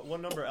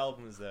what number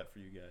album is that for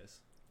you guys?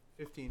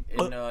 15.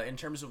 In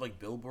terms of like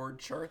Billboard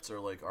charts or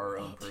like our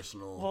own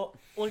personal. Well,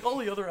 like all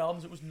the other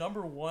albums, it was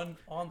 #1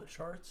 on the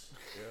charts,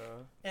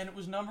 Yeah. and it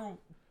was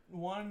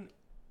 #1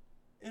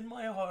 in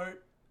my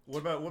heart. What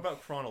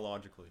about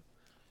chronologically?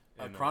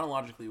 And,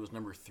 chronologically, it was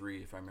number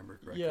 3 if I remember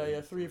correctly. Yeah,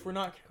 3. If we're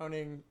not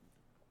counting,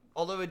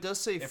 Although it does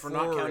say If 4, we're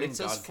not counting it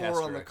says 4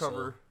 Godcaster on the XL.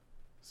 cover.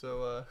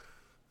 So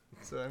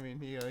I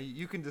mean,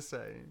 you can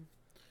decide.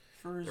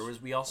 For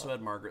his, We also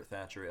had Margaret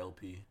Thatcher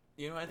LP.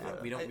 You know, I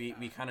think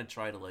We kind of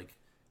try to like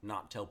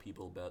not tell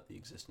people about the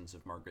existence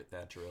of Margaret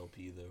Thatcher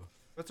LP though.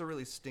 That's a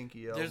really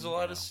stinky album. there's a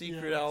lot of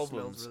secret Yeah. albums,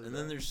 Smells really and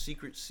then bad. there's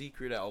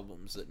secret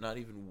albums that not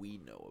even we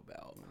know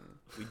about.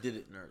 We did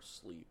it in our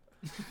sleep.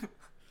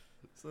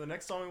 So the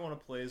next song we want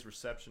to play is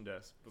Reception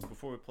Desk. But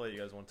before we play it,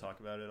 you guys want to talk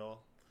about it at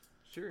all?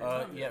 Sure.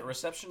 Yeah,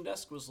 Reception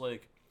Desk was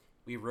like,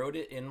 we wrote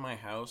it in my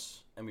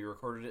house and we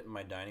recorded it in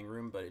my dining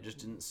room, but it just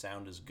didn't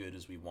sound as good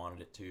as we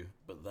wanted it to.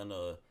 But then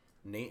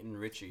Nate and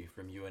Richie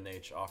from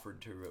UNH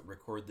offered to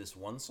record this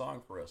one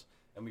song for us,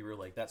 and we were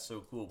like, that's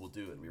so cool, we'll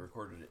do it. And we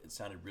recorded it. It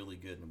sounded really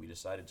good, and we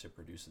decided to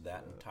produce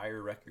that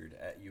entire record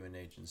at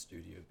UNH in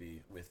Studio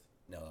B with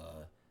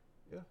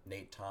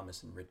Nate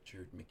Thomas and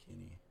Richard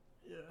McKinney.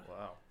 yeah.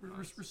 Wow.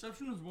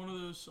 Reception is one of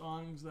those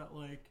songs that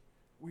like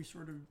we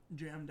sort of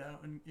jammed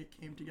out and it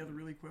came together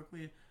really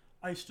quickly.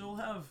 I still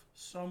have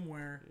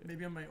somewhere,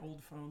 maybe on my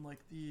old phone, like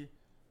the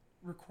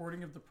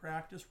recording of the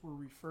practice where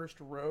we first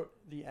wrote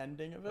the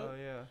ending of it. Oh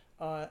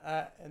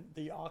yeah. And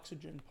the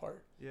oxygen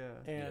part. Yeah.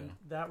 And Yeah.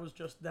 that was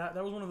just that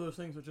was one of those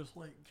things that just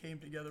like came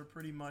together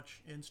pretty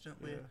much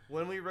instantly. Yeah.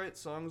 When we write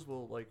songs,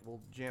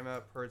 we'll jam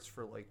out parts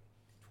for like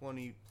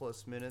 20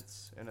 plus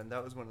minutes, and then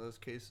that was one of those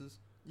cases.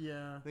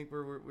 Yeah. I think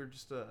we're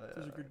just It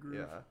was a good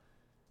groove. Yeah.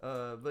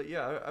 But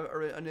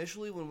yeah,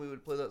 initially when we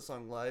would play that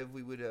song live,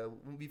 we would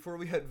before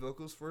we had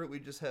vocals for it,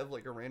 we'd just have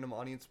like a random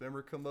audience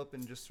member come up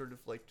and just sort of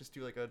like just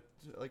do like a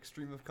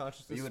stream of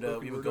consciousness. We would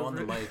spoken word go on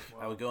over the it. mic.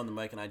 I would go on the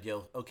mic and I'd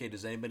yell, "Okay,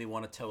 does anybody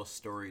want to tell a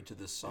story to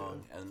this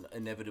song?" And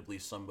inevitably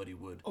somebody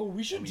would. Oh,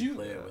 we should and do we'd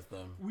play that. it with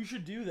them. We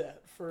should do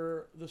that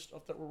for the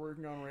stuff that we're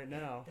working on right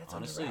now.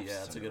 Honestly, yeah,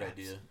 that's a good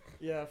idea.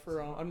 Yeah,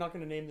 for I'm not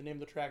going to name the name of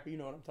the track, but you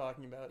know what I'm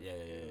talking about. Yeah.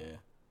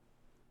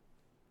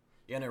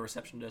 Yeah, no,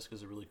 Reception Desk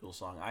is a really cool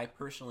song. I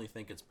personally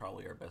think it's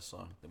probably our best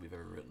song that we've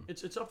ever written.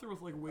 It's up there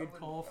with like Wade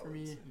Call for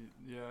me.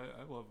 Yeah,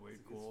 I love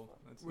Wade Cole.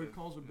 That's Wade it.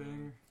 Call's a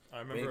banger. I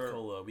Wade remember.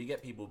 Cole, we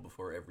get people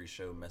before every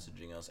show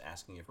messaging us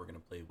asking if we're going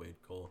to play Wade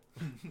Cole.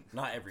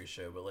 Not every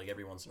show, but like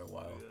every once in a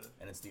while. Yeah.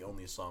 And it's the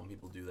only song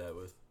people do that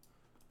with.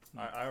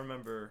 I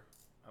remember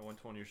I went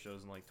to one of your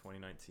shows in like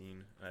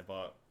 2019, and I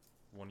bought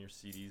one of your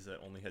CDs that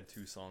only had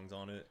 2 songs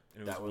on it,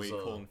 and it That was was,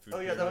 Wade Cole and Food Oh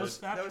yeah, that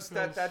Pyramid. was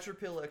Thatcher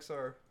Pill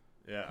XR.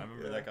 Yeah, I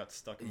remember Yeah. that got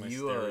stuck in my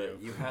You stereo.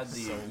 you had for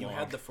the so you long.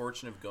 had the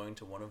fortune of going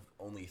to one of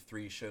only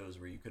 3 shows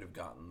where you could have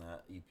gotten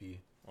that EP.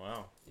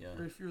 Wow. Yeah.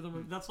 Very few of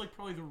them. That's like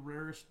probably the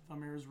rarest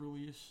Thumbairs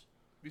release.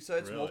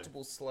 Besides Really?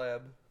 Multiple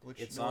Slab, which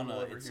It's no one on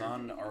will ever it's hear.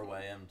 on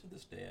RYM to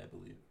this day, I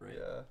believe, right?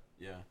 Yeah.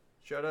 Yeah.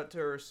 Shout out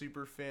to our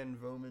super fan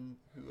Voman,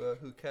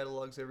 who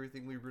catalogs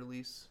everything we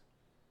release.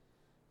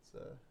 It's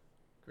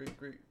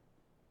great.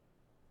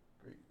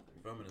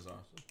 Bowman is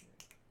awesome.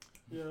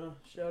 Yeah,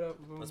 shout out.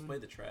 Let's Bowman. play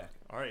the track.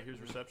 All right, here's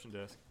Reception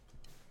Desk.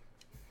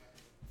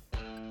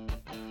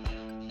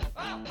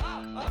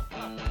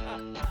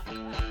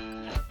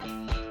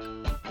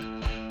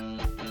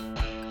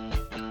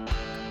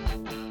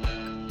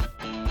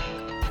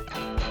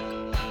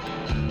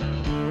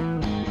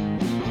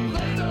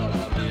 Lay down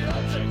on the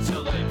object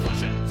till they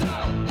push it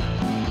down.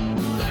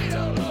 Lay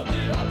down on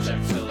the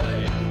object till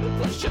they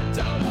push it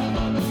down. I'm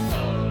on the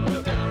phone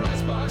with their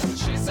icebox and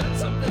she said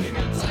something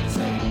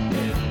enticing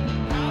in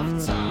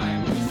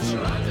halftime. She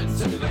ran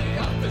into the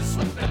office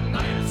with the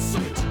night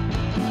suit.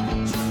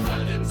 She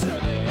ran into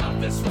the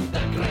office with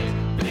the great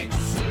big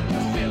suit.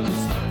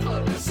 Feelings of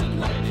closeness and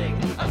lighting.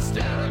 I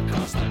stare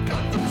across the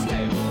conference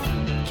table.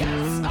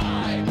 Cat's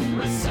eye.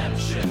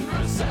 Reception,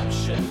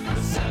 reception,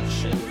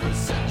 reception,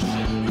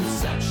 reception,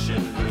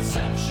 reception,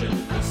 reception,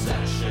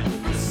 reception,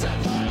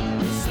 reception,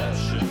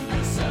 reception,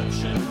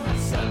 reception,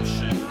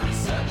 reception,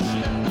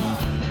 reception.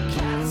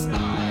 Cat's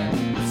eye.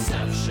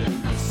 Reception,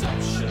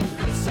 reception,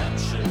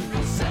 reception,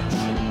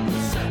 reception,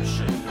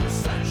 reception,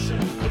 reception,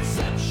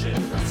 reception,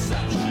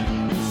 reception,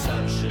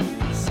 reception,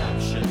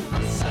 reception,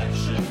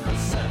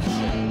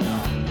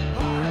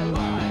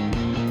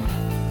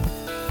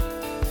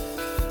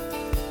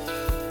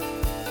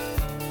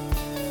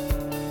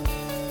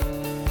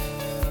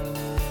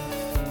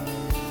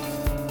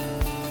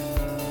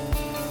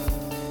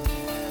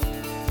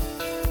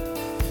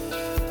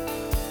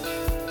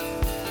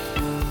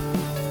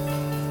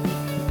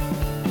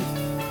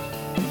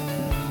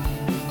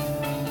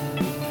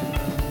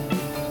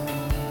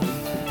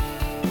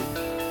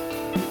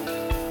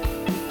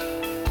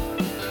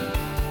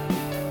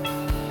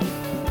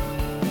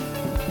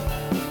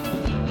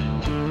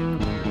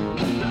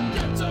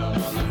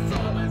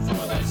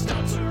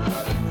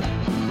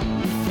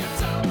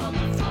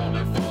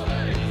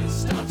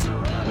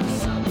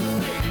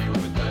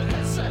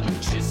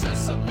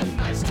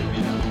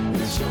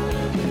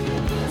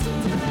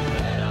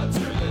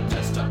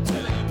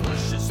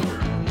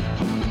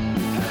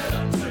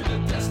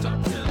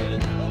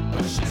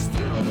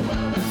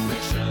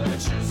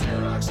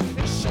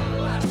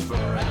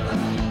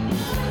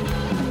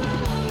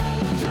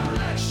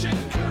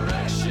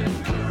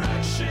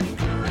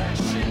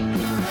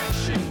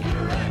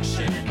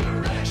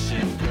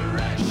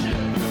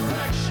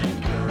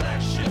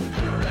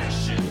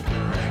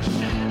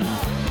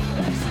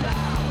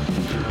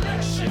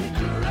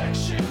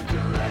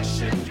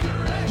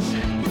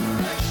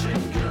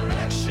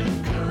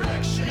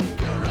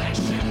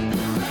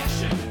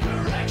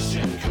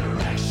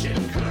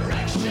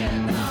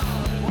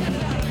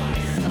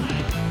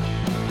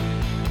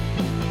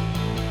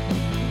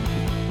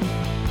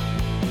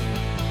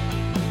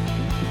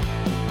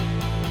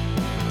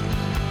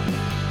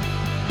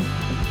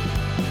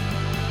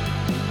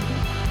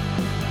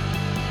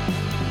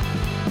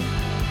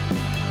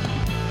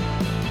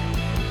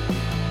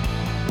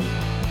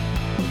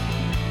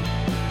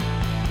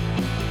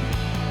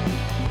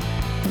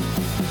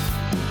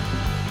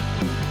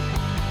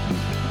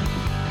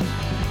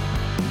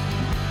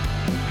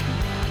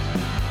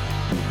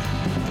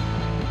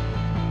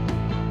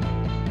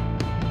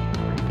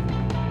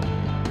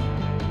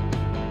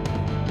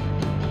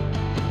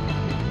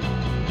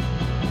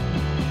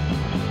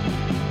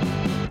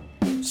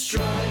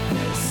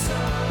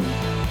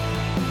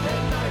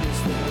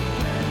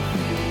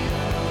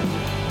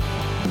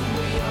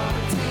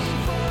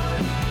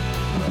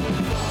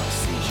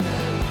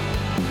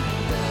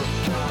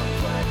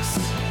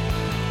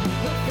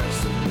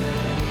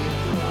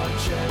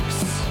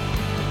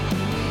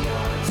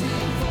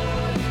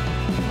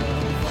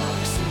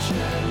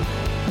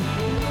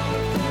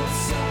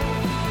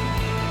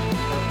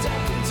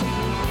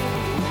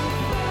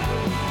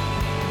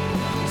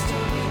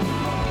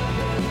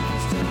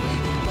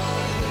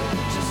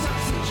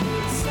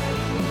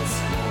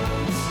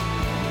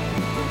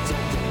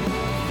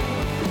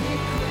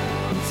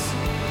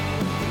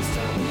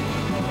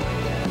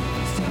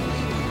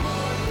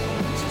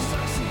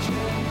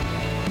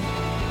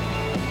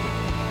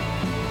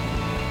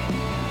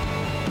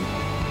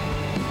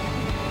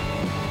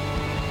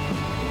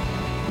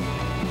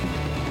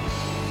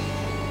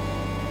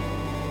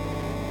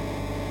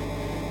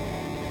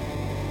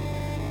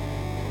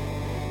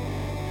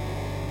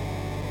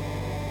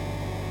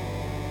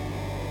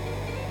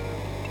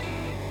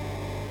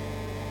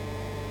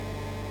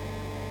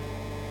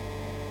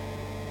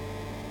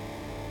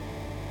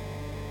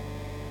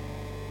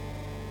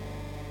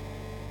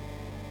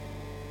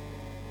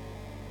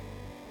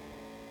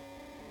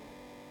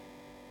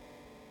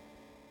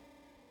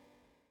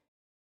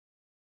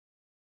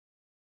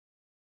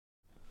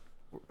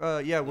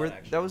 Yeah, Not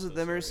actually, that was a I'm so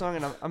Them Air sorry.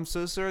 song, and I'm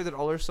so sorry that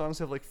all our songs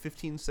have like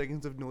 15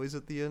 seconds of noise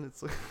at the end.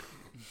 It's like,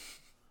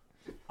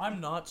 I'm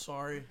not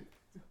sorry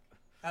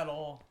at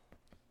all.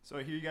 So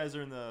I hear you guys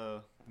are in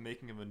the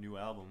making of a new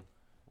album.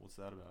 What's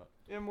that about?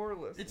 yeah, more or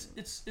less.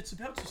 It's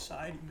about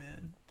society,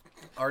 man.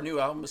 Our new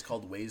album is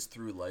called Ways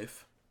Through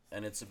Life,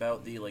 and it's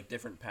about the like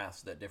different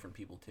paths that different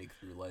people take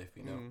through life.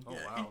 You know. Oh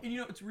Yeah, wow. and, you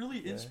know, it's really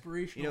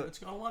inspirational. You know- It's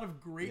got a lot of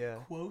great Yeah.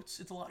 quotes.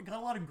 It's got a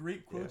lot of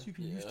great quotes you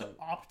can use to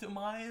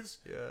optimize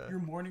Yeah. your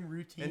morning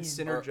routine. And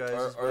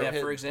synergize. Our Yeah,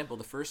 hit- for example,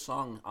 the first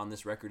song on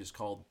this record is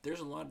called "There's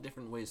a Lot of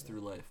Different Ways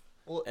Through Life."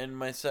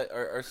 And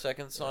our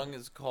second song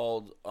is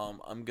called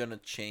 "I'm Gonna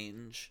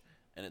Change,"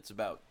 and it's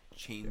about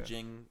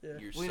changing Yeah.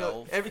 yourself.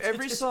 Well, you know,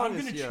 every It's song I'm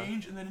is gonna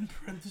change, and then in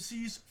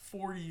parentheses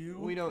for you.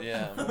 We know.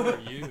 yeah. For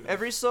you.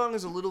 Every song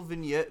is a little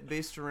vignette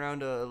based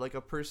around like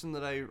a person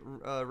that I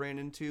ran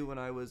into when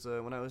I was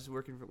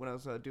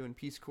doing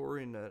Peace Corps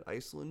in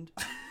Iceland.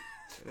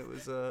 And it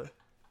was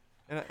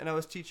and I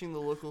was teaching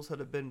the locals how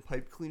to bend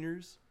pipe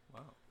cleaners.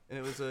 Wow. And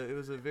it was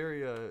a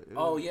very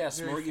Oh, very yeah,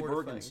 Smorgy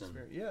fortifying Borgensen.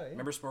 experience. Yeah, yeah.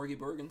 Remember Smorgy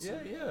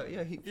Borgensen?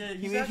 Yeah. He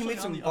he's made actually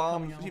some on the upcoming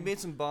bombs. He album. made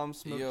some bomb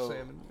smoked Yo,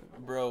 salmon.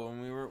 bro,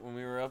 when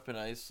we were up in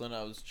Iceland,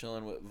 I was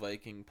chilling with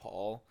Viking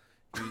Paul.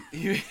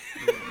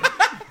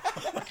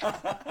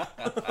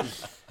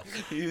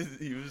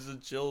 He was a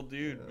chill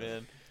dude,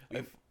 man.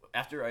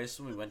 After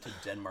Iceland, we went to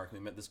Denmark and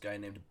we met this guy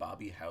named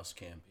Bobby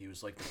Housecamp. He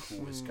was like the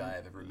coolest guy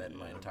I've ever met in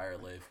my entire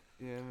life.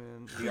 Yeah,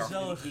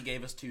 man. He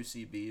gave us 2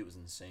 CB. It was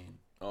insane.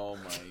 Oh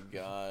my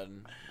god.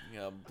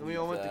 Yeah, And we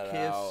all went to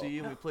KFC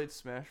and we played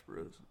Smash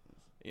Bros.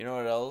 You know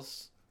what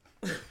else?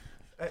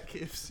 At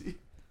KFC.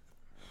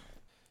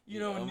 You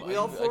know, in, we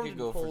all I formed could in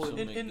go for Poland. some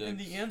in big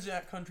the dicks.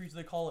 Anzac countries,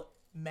 they call it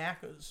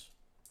macas.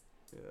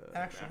 Yeah.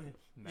 Actually,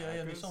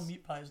 yeah, they sell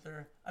meat pies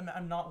there.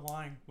 I'm not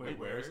lying. Wait,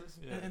 where is this?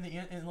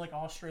 Yeah. In like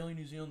Australia,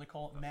 New Zealand, they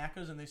call it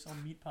macas, and they sell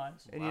meat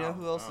pies. And you know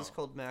who else Wow. is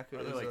called Macca?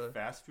 Are they Is, like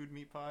fast food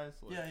meat pies?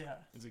 Like, Yeah.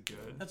 Is it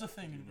good? That's a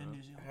thing in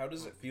New Zealand. How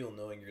does it feel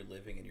knowing you're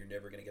living and you're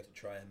never going to get to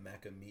try a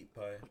Maca meat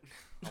pie?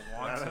 I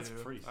want That's to.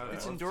 pretty I sick.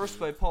 it's love endorsed to.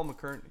 by Paul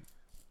McCartney.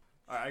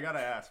 I gotta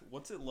ask,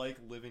 what's it like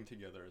living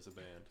together as a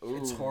band?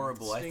 It's Ooh.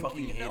 horrible. I stinky.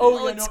 fucking hate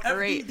Oh, it. it's every-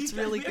 great. these It's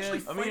guys, really we actually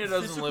good. I mean, fight it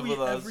doesn't live physically with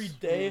us. every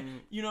day.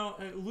 You know,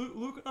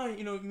 Luke and I,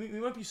 you know, we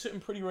might be sitting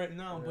pretty right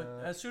now, but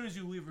Yeah. as soon as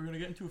you leave, we're gonna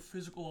get into a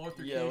physical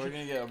altercation. Yeah, we're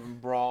gonna get a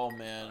brawl,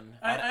 man.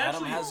 I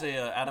Adam actually-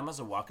 has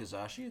a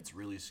Wakizashi. It's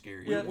really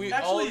scary. Yeah, We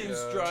actually, all his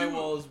yeah.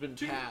 drywall has been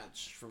two-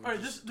 patched from. All right,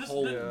 just this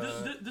cold.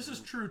 this is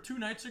true. Two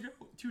nights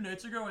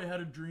ago, I had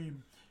a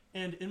dream,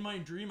 and in my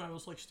dream, I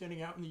was like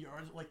standing out in the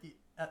yard,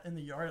 at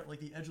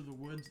the edge of the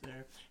woods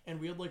there, and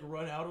we had like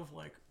run out of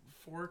like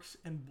forks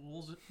and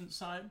bowls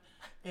inside,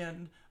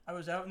 and I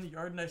was out in the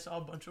yard and I saw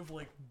a bunch of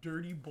like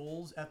dirty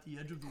bowls at the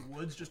edge of the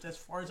woods, just as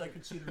far as I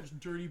could see. There was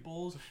dirty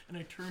bowls, and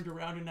I turned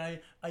around and I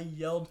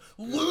yelled,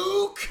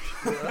 "Luke!"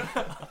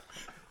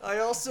 I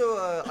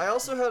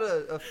also had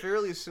a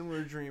fairly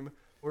similar dream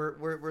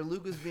where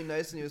Luke was being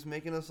nice and he was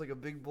making us like a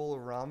big bowl of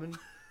ramen,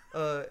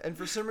 and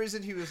for some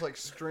reason he was like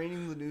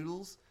straining the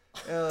noodles,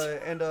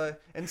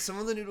 and some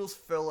of the noodles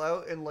fell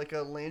out and like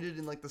landed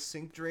in like the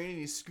sink drain, and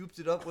he scooped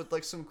it up with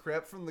like some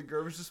crap from the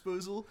garbage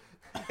disposal,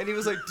 and he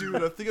was like, "Dude,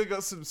 I think I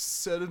got some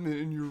sediment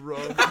in your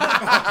ramen."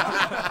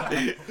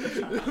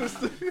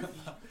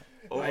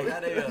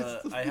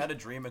 I had a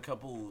dream a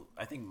couple,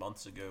 I think,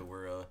 months ago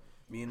where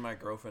me and my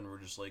girlfriend were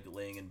just like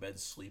laying in bed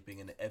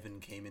sleeping, and Evan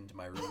came into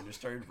my room and just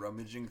started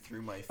rummaging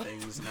through my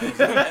things.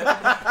 And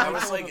I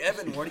was like,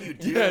 Evan, what are you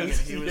doing? And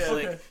he was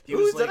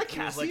like,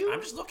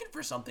 I'm just looking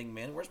for something,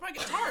 man. Where's my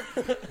guitar?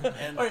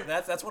 And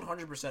that's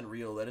 100%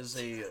 real. That is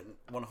a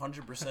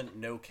 100%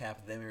 no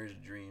cap Them Air's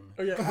dream.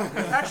 Oh yeah,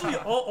 actually,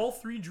 all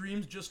three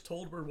dreams just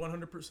told were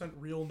 100%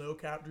 real, no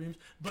cap dreams.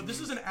 But this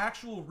is an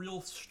actual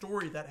real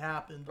story that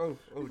happened. Oh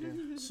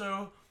damn.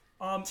 So,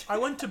 I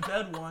went to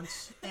bed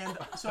once, and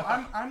so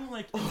I'm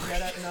like in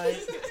bed at night.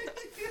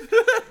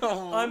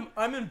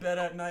 I'm in bed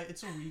at night.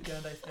 It's a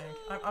weekend, I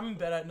think. I'm in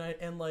bed at night,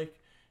 and like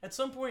at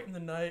some point in the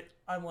night,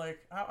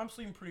 I'm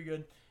sleeping pretty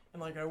good,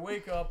 and like I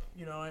wake up,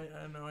 you know, I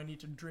know I need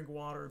to drink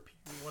water or pee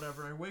or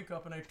whatever. I wake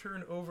up and I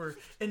turn over,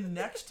 and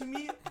next to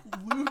me,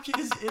 Luke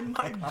is in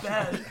my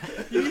bed.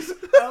 He's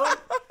out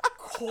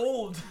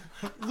cold.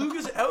 Luke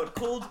is out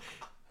cold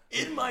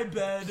in my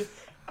bed.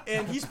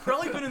 And he's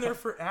probably been in there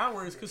for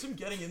hours because him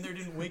getting in there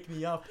didn't wake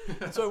me up.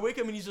 And so I wake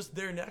up and he's just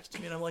there next to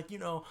me, and I'm like, you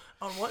know,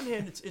 on one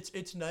hand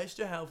it's nice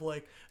to have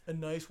like a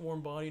nice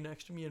warm body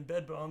next to me in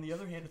bed, but on the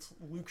other hand it's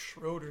Luke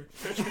Schroeder.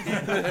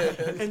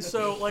 And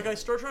so like I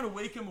start trying to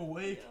wake him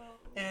awake,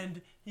 and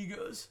he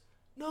goes,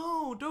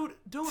 "No,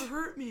 don't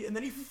hurt me." And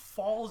then he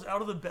falls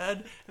out of the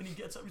bed and he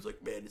gets up. He's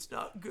like, "Man, it's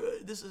not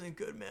good. This isn't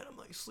good, man." I'm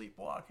like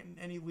sleepwalking,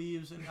 and he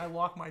leaves, and I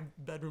lock my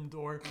bedroom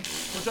door,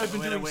 which I've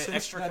been doing since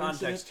Extra that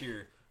context incident.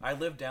 here. I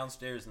live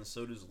downstairs, and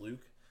so does Luke.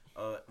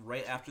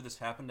 Right after this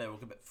happened, I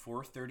woke up at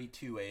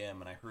 4:32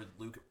 a.m. and I heard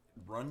Luke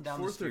run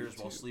down the stairs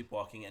while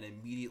sleepwalking and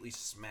immediately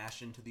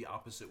smash into the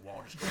opposite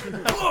wall. Just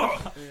going,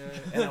 "Ugh!"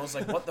 And I was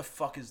like, "What the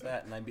fuck is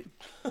that?" And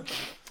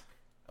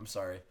I'm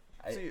sorry.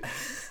 See,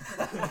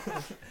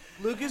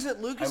 Luke isn't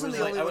I was the like,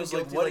 only I one was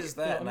like, guilty. what is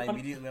that? And I I'm-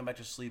 immediately went back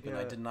to sleep, and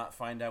I Yeah. did not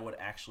find out what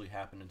actually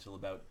happened until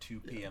about 2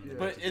 p.m. the Yeah.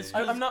 next But day. it's-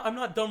 I'm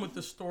not done with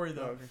this story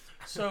though. okay.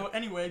 So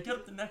anyway, I get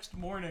up the next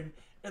morning,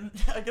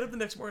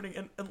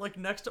 and like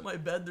next to my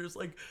bed, there's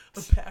like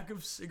a pack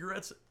of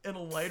cigarettes and a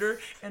lighter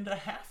and a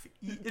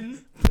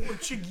half-eaten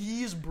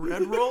Portuguese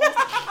bread roll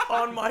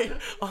on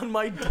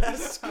my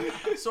desk.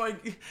 So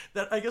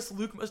I guess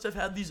Luke must have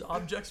had these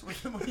objects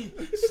with him when he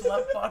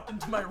slept, walked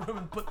into my room,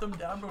 and put them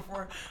down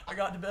before I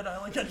got to bed. I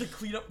like had to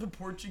clean up the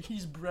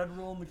Portuguese bread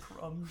roll and the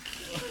crumbs.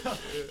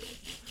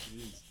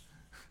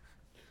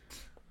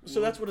 So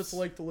that's what it's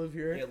like to live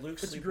here. Yeah, Luke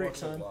it's a great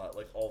sleepwalks a time. lot,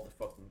 like all the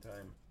fucking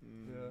time.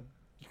 Yeah.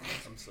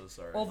 I'm so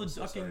sorry. All the I'm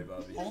so ducking, sorry,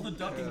 Bobby. all the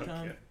ducking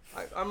time.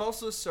 I'm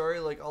also sorry.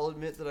 Like, I'll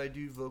admit that I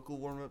do vocal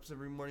warm ups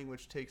every morning,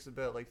 which takes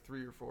about like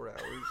 3 or 4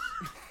 hours.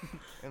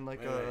 And like,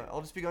 Wait.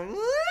 I'll just be going.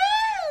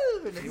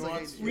 And He it's like,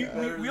 wants to we- be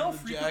better we than all the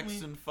frequently-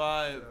 Jackson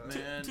 5,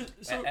 man.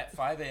 So At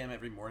 5 a.m.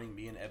 every morning,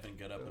 me and Evan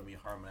get up and we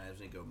harmonize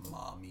and go,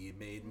 Mommy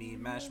made me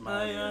mash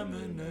my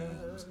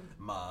M&Ms.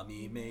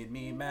 Mommy made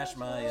me mash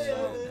my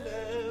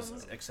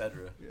M&Ms,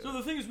 etc. So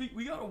the thing is,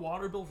 we got a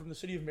water bill from the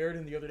city of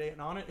Meriden the other day, and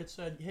on it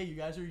said, "Hey, you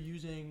guys are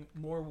using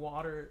more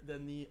water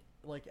than the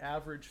like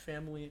average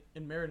family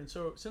in Meriden."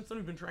 So since then,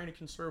 we've been trying to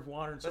conserve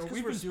water, and so That's 'cause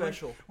we've we're been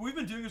special. doing. What we've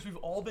been doing is we've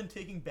all been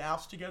taking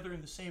baths together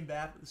in the same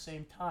bath at the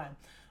same time.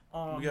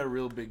 We got a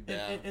real big And,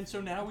 bath. and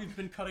so now we've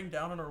been cutting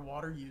down on our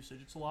water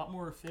usage. It's a lot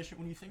more efficient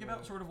when you think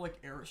about sort of like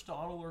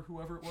Aristotle or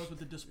whoever it was with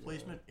the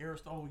displacement.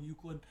 Aristotle,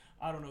 Euclid,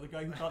 I don't know, the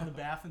guy who got in the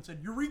bath and said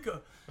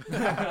 "Eureka!"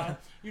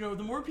 You know,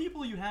 the more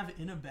people you have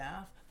in a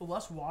bath, the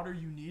less water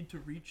you need to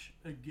reach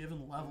a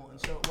given level,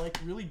 and so it, like,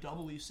 really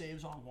doubly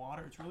saves on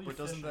water. It's really But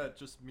doesn't efficient. that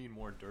just mean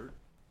more dirt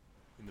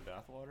in the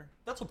bathwater?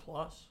 That's a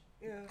plus.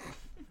 Yeah.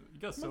 You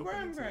got soap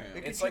in it, too.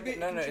 It's like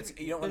it's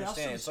you don't It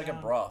also understand. It's like a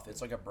sound- broth.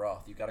 It's like a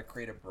broth. You got to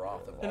create a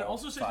broth of all. And it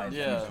also saves on 5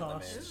 food of the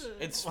costs. mayors.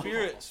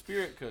 It's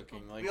spirit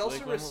cooking. Like, We also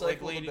like when- recycle like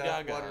the Lady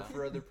bath Gaga. water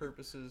for other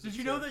purposes. Did you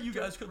It's know like- that you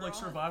guys could like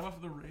broth. survive off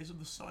of the rays of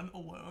the sun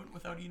alone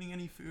without eating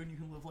any food? You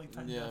can live like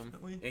time Yeah.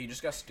 indefinitely. Yeah, you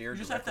just got stared.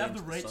 You just have to have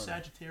the directly right into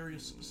sun.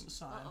 Sagittarius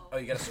sign. Oh,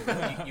 you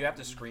got you have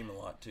to scream a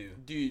lot too.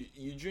 Dude,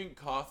 you drink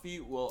coffee?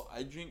 Well,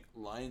 I drink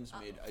Lion's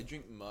Made. I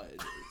drink mud.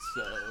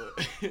 So,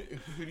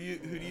 who do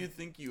you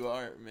think you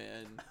are,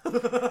 man?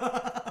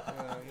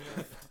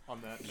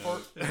 On that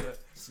note,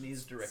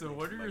 Sneeze directly. So,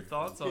 what are into your the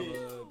thoughts on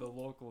microphone. the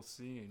local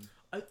scene?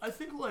 I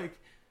think like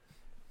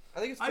I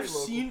think it's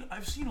pretty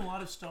I've seen a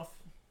lot of stuff.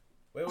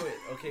 Wait.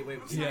 Okay, wait.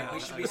 Yeah. We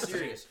should be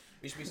serious.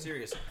 We should be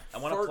serious. I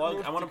want to Fart plug.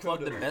 North I want to plug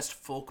the Dakota. best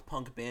folk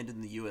punk band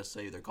in the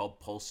USA. They're called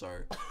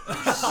Pulsar.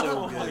 They're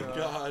so Oh my good.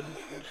 god.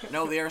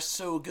 No, they are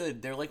so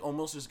good. They're like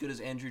almost as good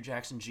as Andrew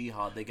Jackson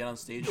Jihad. They get on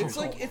stage. It's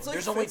like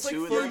there's only it's like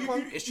two of folk them.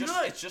 punk- It's you just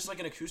know that- it's just like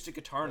an acoustic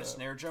guitar and a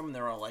snare drum, and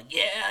they're all like,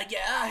 yeah,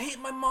 I hate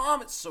my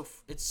mom. It's so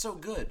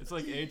good. It's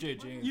like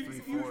AJ James.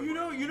 You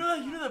know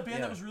that band Yeah.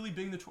 that was really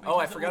big in the 20s. Oh,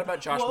 I that, forgot like,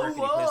 about Josh whoa, Merkin.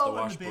 He plays the whoa, and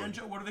the washboard.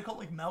 banjo. What are they called?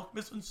 Like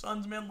Malcolmus and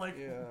Sons, man. Like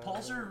Yeah.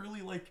 Pulsar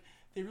really like.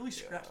 They really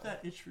scratched that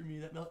itch for me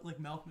that like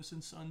Malcolmus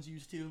and Sons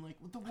used to, and like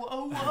with the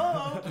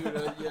whoa.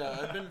 Dude, yeah,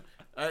 I've been,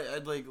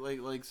 I'd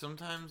like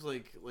sometimes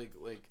like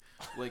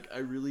I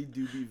really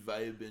do be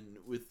vibing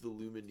with the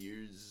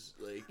Lumineers.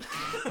 Like,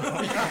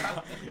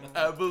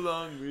 I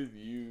belong with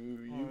you.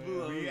 You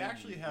belong. we with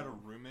actually me. had a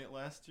roommate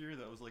last year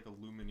that was like a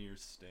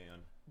Lumineers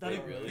stan. That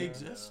Wait, really? they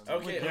exist.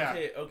 Okay, Yeah.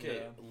 okay.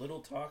 Yeah. Little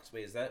Talks.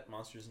 Wait, is that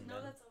Monsters and No,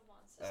 Men? that's a monster.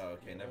 Oh,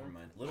 okay, never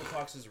mind. Little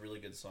Talks is a really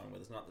good song,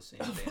 but it's not the same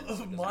band, so it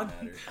doesn't Mon-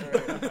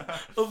 matter.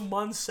 of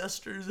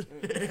Moncestors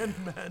and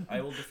men. I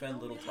will defend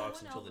No, Little man,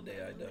 Talks one until the album day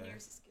by I die. Lumineers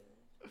is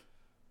good.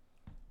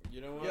 You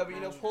know what? Yeah, but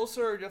you know,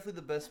 Pulsar are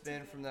definitely the best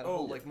band from that Oh.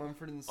 whole like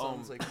Mumford and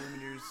Sons, like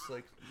Lumineers,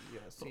 like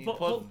scene.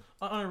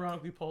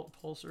 Unironically,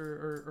 Pulsar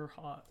or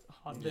hot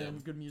Yeah.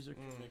 band, good music.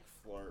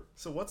 McFlarp.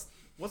 So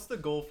what's the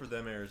goal for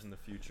them airs in the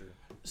future?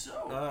 So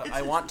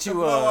I want to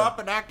Blow up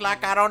and act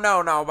like I don't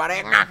know nobody.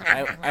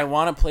 I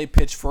want to play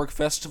Pitchfork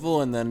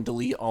Festival and then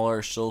delete all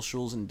our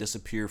socials and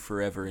disappear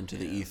forever into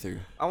the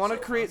ether. I want to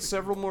create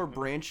several more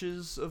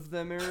branches of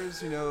them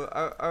eras. You know,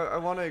 I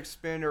want to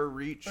expand our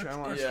reach. I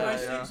want Yeah, to.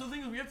 tri-state. So the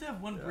thing is, we have to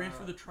have one branch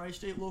for the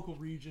tri-state local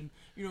region.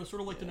 You know,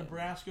 sort of like the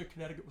Nebraska,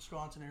 Connecticut,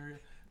 Wisconsin area.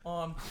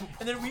 And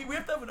then we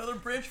have to have another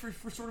branch for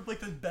sort of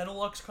like the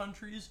Benelux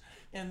countries,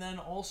 and then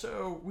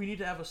also we need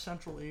to have a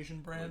Central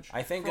Asian branch.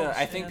 I think for all the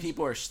I think stands.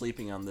 people are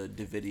sleeping on the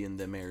Davidian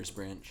the Mayor's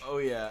branch. Oh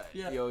yeah.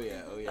 Yeah. Oh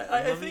yeah. Oh yeah.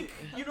 I Let me- think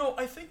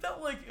I think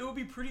that like it would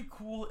be pretty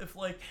cool if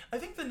like I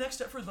think the next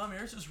step for Them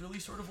Airs is really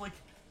sort of like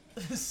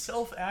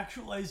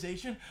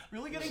self-actualization,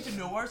 really getting to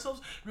know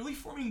ourselves, really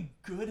forming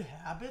good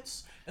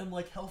habits and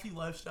like healthy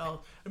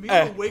lifestyles, and being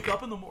able to wake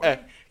up in the morning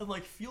and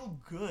like feel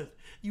good.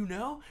 You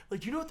know,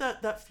 like, do you know what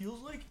that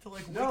feels like to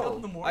like wake No, up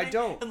in the morning? I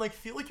don't. And like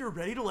feel like you're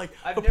ready to like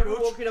I've never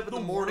approach woken up in the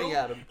morning, world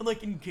Adam. and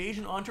like engage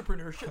in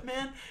entrepreneurship,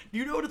 man. Do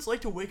you know what it's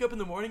like to wake up in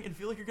the morning and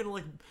feel like you're gonna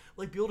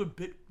like be able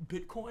to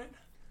Bitcoin?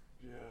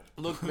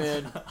 Look,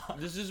 man,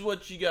 this is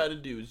what you got to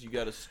do: is you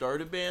got to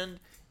start a band,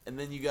 and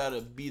then you got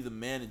to be the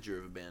manager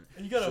of a band.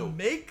 And you gotta So-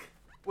 make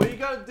What you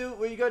gotta do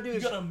You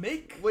is gotta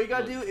make. what you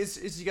gotta do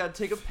is you gotta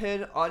take a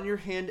pen on your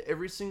hand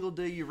every single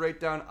day. You write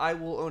down, "I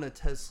will own a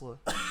Tesla,"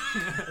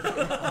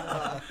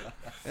 and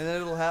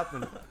then it'll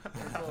happen.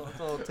 That's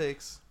all it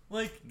takes.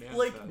 Like,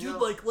 Manifest. dude,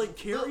 Yeah. like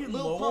Carrie and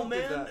Lil Lowell, Pump did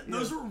man. that,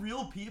 Those yeah. are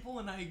real people,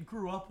 and I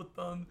grew up with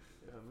them.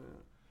 Yeah, man.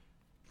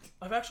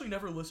 I've actually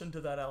never listened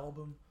to that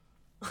album.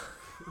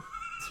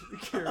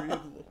 Carrie and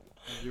Lowell.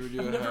 You ever do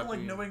I've a never happy- like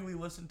knowingly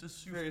listened to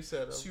Very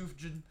sad.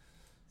 Sufjan.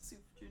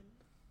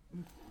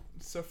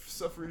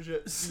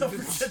 Suffragette.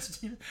 Suffragette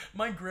Stevens.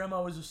 My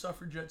grandma was a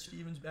Suffragette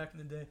Stevens back in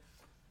the day.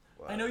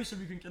 Wow. I know you said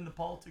we couldn't get into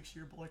politics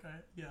here, but like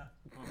I'd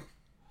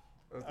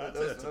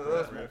say that's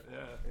appropriate.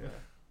 Yeah.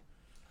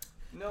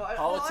 No,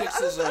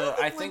 Politics I is don't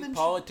I think think women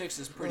politics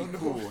is pretty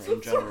cool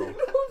in general.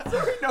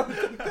 Sorry,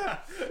 no.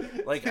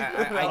 Like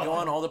I go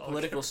on all the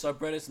political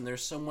subreddits and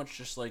there's so much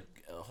just like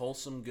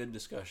wholesome good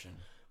discussion.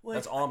 Like,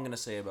 That's all I'm gonna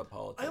say about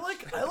politics.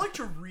 I like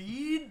to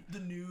read the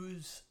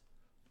news,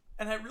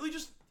 and I really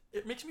just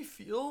it makes me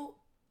feel.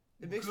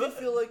 It makes good. me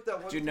feel like that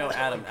one. Dude, no,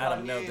 time Adam,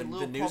 when no. Kanye and The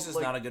Lil news Pump, is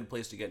like, not a good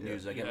place to get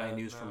news. I get my Yeah,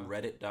 news no. from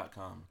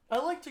Reddit.com. I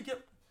like to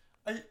get.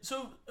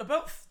 So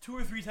about 2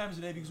 or 3 times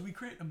a day because we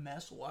create a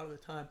mess a lot of the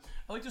time.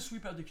 I like to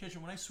sweep out the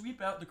kitchen. When I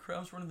sweep out the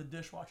crumbs running the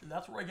dishwasher,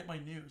 that's where I get my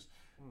news.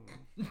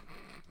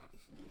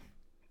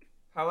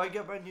 How I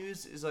get my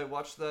news is I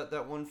watched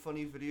that one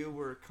funny video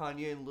where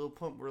Kanye and Lil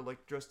Pump were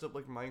like dressed up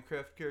like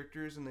Minecraft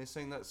characters and they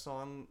sang that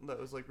song that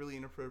was like really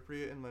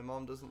inappropriate and my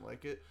mom doesn't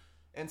like it.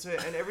 And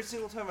every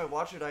single time I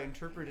watch it, I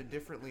interpret it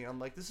differently. I'm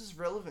like, this is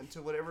relevant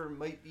to whatever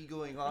might be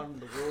going on in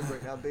the world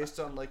right now, based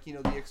on like the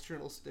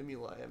external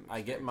stimuli.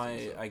 I get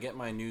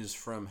my news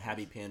from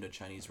Happy Panda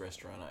Chinese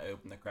restaurant. I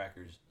open the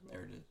crackers.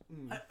 There it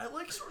is. I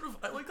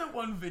like that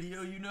one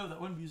video,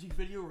 that one music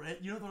video, right?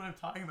 You know the one I'm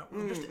talking about.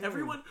 Where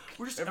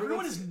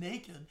everyone is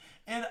naked,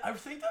 and I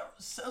think that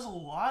says a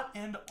lot.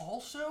 And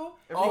also,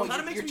 Oh, it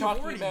kinda makes you're me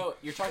talking horny.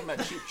 about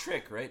Cheap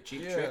Trick, right?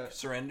 Cheap Yeah. Trick,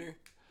 Surrender.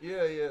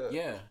 Yeah.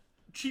 Yeah.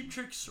 Cheap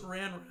Trick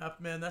Saran Wrap,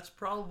 man. That's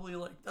probably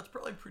a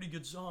pretty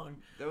good song.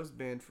 That was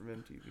banned from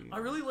MTV. I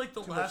really like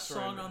the Too much last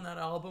song Saran on that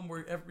album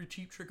where every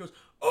Cheap Trick goes,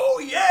 "Oh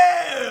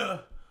yeah,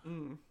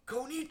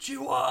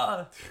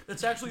 konnichiwa."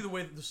 That's actually the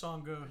way that the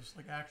song goes.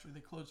 Like actually, they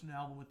closed an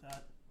album with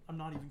that. I'm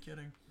not even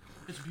kidding.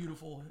 It's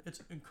beautiful.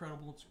 It's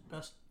incredible. It's the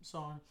best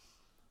song.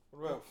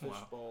 What about fish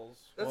Wow. balls?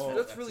 Well,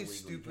 That's that's really illegal.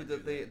 You stupid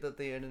can't do that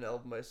they end an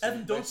album by saying.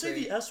 Evan, don't say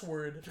the S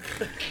word.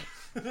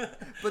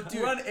 But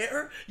dude, We're on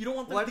air. You don't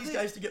want why these would they-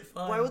 guys to get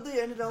fined. Why would they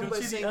end an album Don't by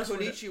say the saying S word.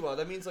 konnichiwa?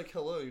 That means like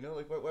hello,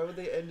 Like why would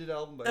they end an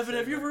album by Evan, saying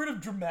have you that? ever heard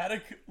of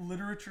dramatic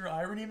literature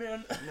irony,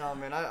 man? No,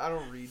 man, I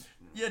don't read.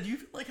 Yeah, do you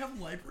like have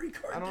a library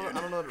card? I don't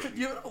know how to Do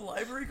you have a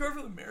library card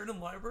for the Meriden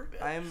Library?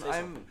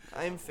 Man?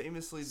 I am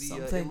famously the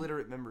Something.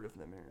 illiterate member of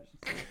the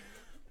marriage.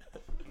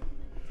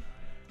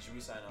 Should we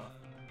sign off?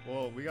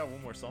 Well, we got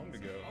one more song to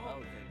go. Oh,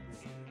 okay.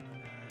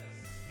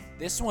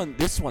 This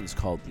one's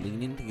called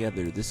Leaning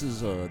Together. This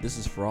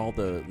is for all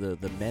the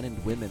men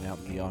and women out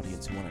in the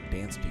audience who want to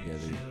dance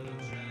together.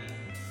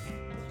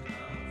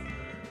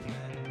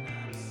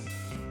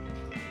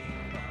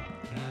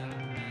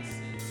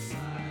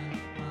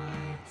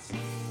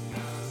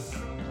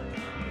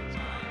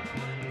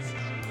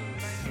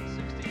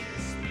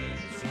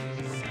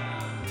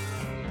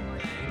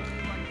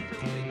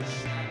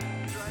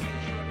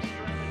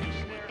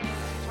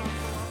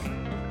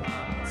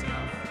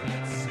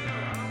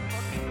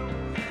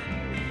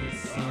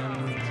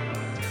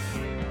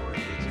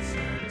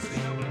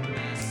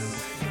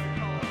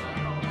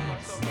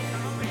 Something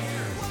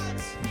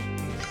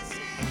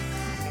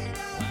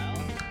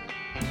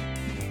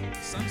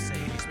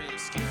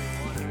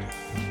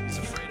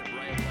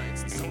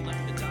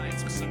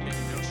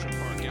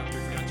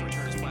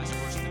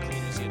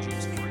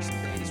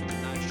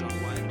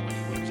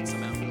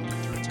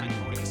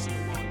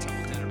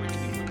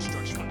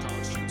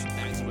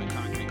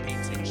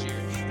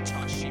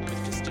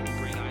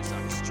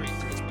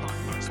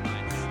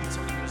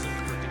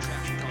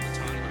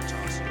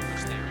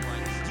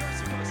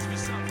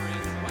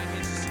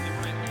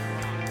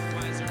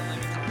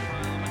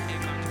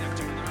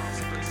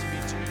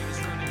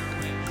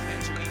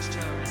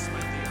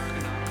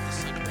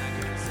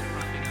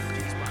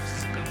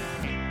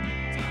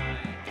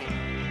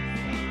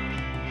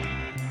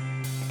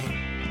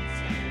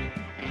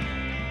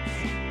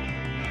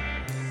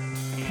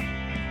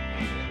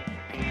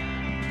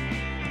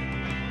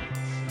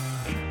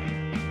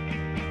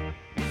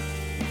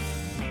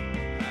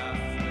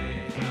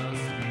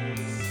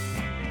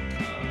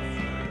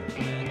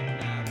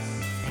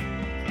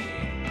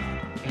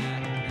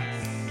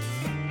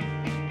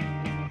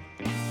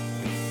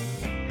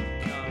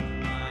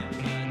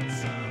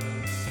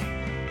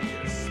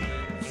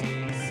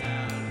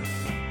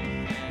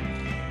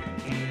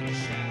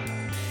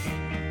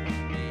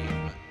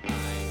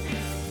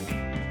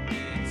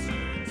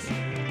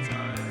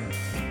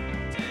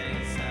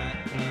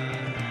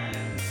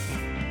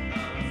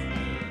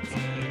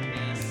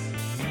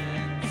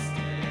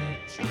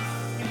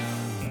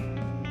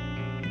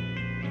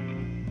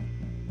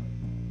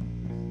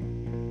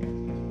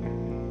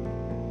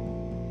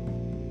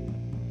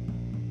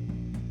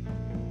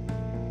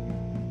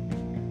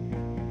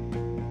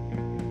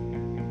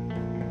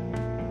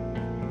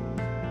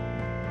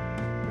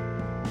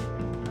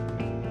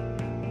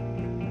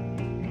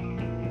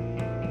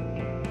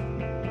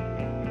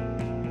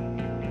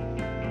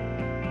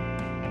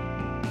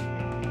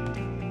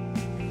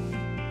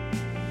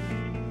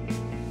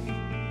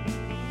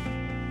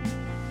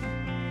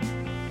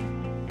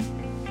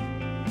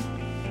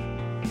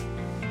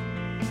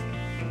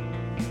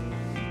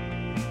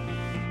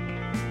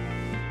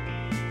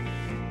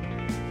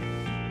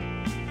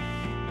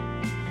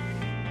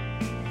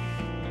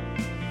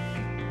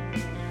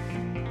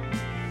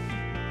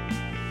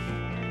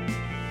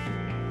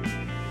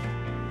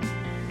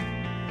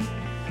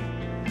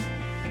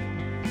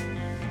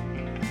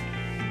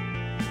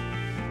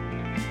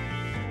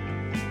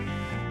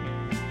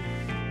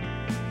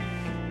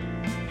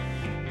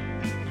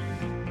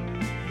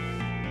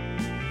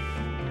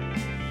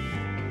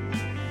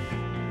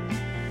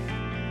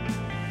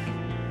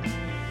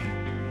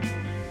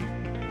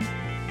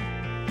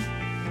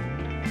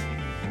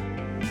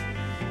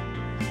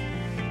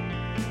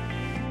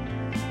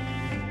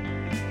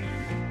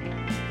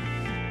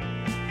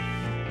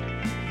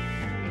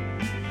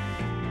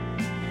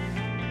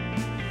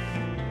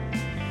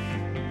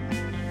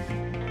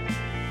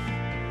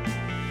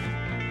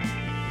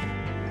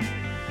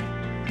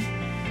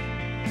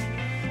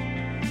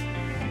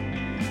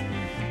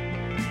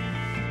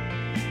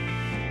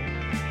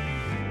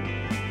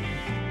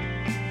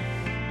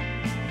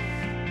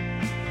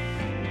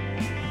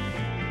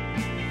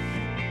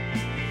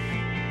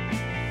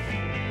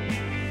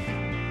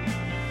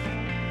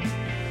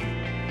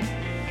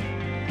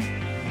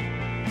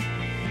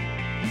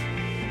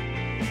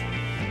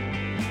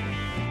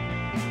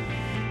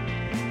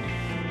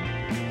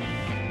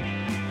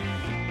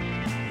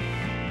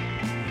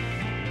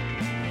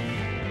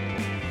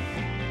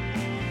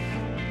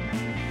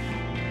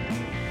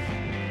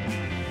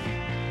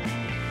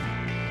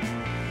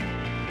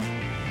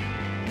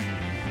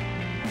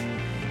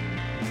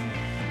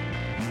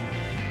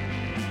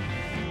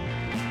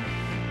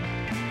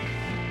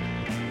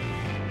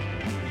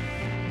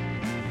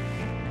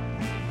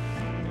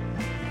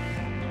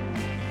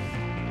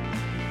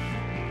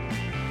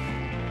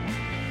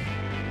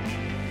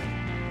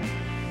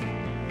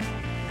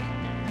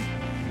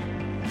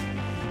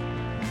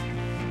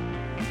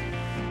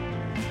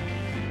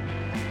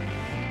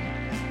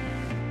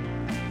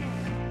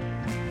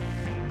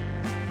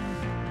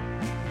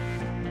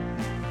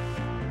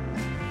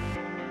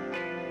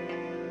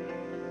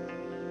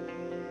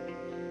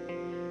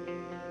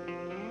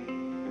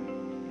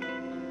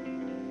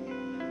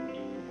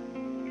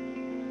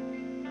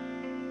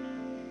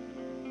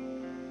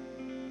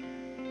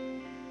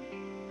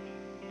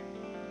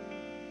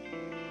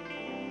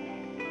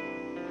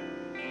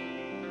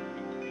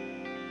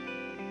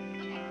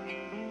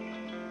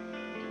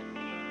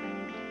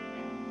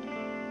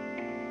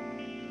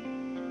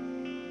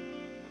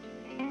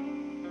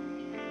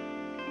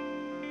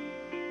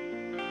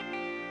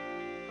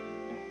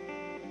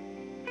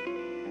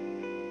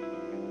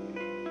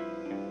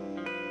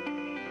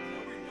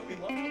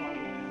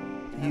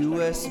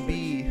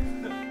USB.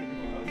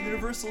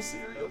 Universal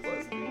Serial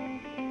Bus. I'll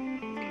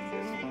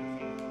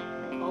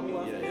be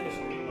laughing.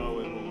 Yeah. Oh,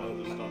 wait, we'll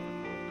just stop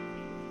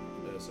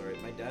recording. Sorry,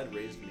 my dad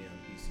raised me on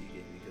PC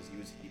gaming because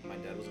my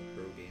dad was a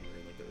pro gamer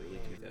in like the early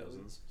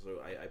 2000s. So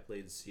I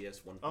played CS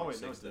 1.6, Oh,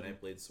 wait, no, then I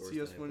played Source,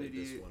 CS then I played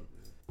this 188. one,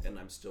 and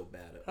I'm still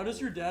bad at. How does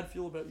all your of them. dad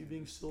feel about you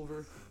being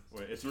silver?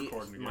 Wait, it's He-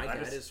 recording again. my I dad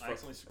just is I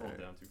accidentally scrolled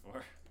down too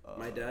far.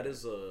 My dad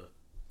is I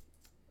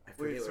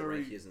forget what so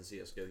rank we- he is in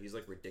CS:GO. He's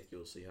like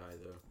ridiculously high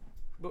though.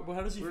 But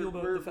how does he We're- feel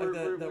about we're- the fact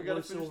we're- that we gotta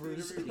we're finish the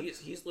silvers? interview.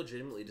 He's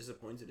legitimately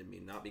disappointed in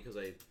me, not because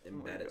I am Oh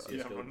my bad at God. CS:GO,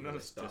 Yeah, but because I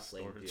notice stopped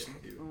playing distortion.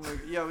 PS2. Oh my,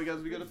 yeah, we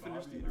gotta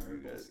finish the interview,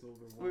 guys.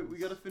 Wait, we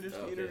gotta finish Oh,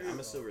 the okay, interview. I'm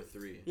a silver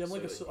 3. Yeah, I'm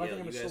like a so, I think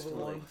I'm you a guys silver can,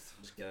 like, 1.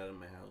 just get out of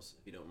my house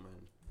if you don't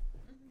mind.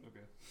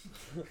 Okay.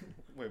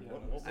 Wait, Yeah,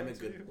 what? I'm a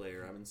rank are you? good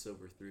player. I'm in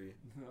silver 3.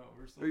 No,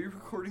 we're still. Are you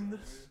recording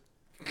this?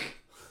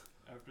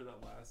 After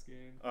that last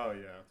game. Oh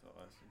yeah, that's the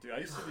last one. Dude, I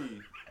used to be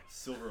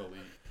silver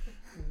elite.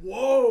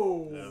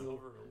 Whoa! Yeah.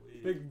 Silver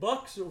Elite. Big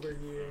bucks over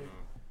here.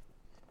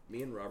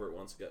 Me and Robert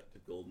once got to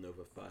Gold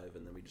Nova 5,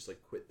 and then we just like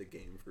quit the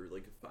game for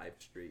like 5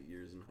 straight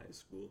years in high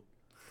school.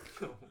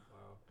 Oh,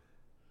 wow.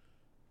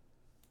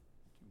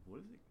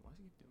 What is it? Why is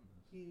he doing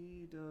this?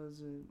 He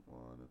doesn't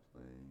wanna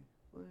play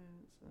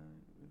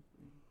inside with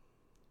me.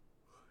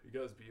 You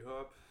guys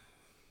B-hop?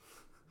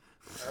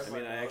 I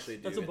mean, I actually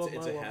do. That's It's, above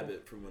it's my a level.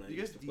 habit from when I You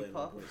used guys to play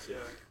Depop? 1.6.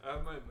 Yeah, I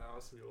have my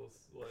mouse wheels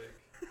like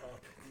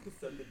up,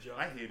 set the jump.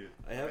 I hate it.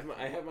 I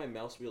have my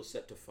mouse wheel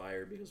set to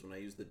fire because when I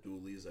use the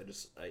dualies, I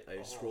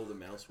scroll the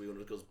mouse wheel and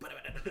it goes.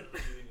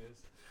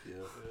 Genius. Yeah.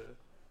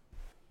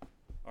 Yeah.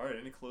 All right,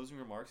 any closing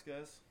remarks,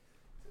 guys?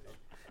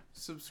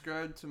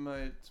 Subscribe to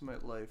my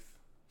life.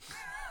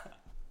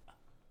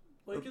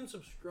 Like and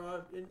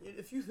subscribe, and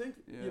if you think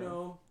Yeah. you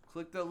know,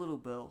 Click that little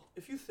bell.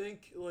 if you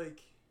think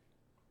like,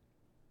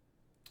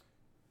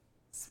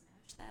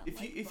 Smash that If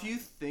like you button.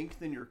 think,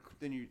 then you're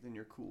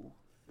cool.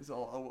 Is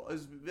all.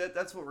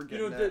 That's what we're you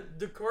getting know, at.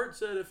 Descartes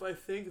said, "If I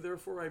think,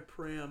 therefore I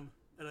pram,"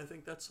 and I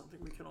think that's something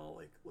we can all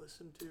like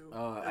listen to.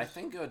 I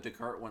think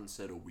Descartes once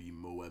said, "We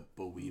moa,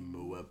 bowie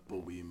moa,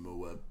 bowie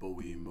moa,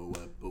 bowie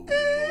moa, bowie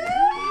moa,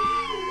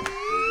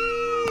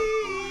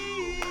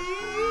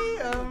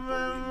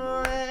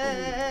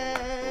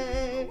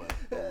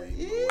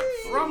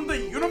 From the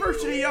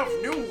University of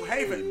New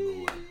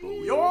Haven,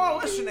 you're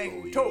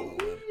listening to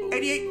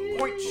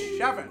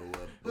 88.7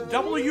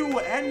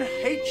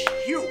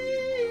 WNHU,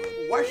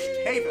 West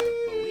Haven,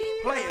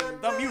 playing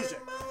the music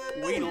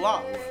we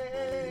love.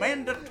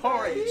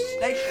 Mandatory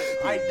station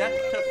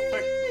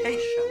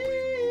identification.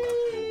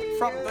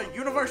 From the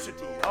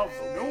University of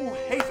New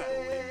Haven,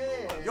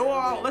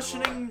 you're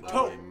listening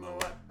to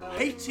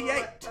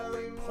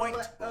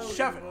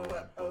 88.7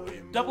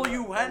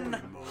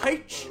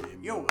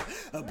 WNHU,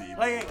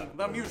 playing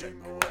the music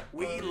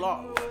we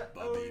love.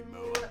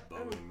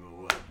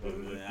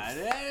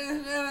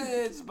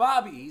 It's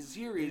Bobby. He's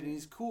here and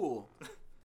he's cool.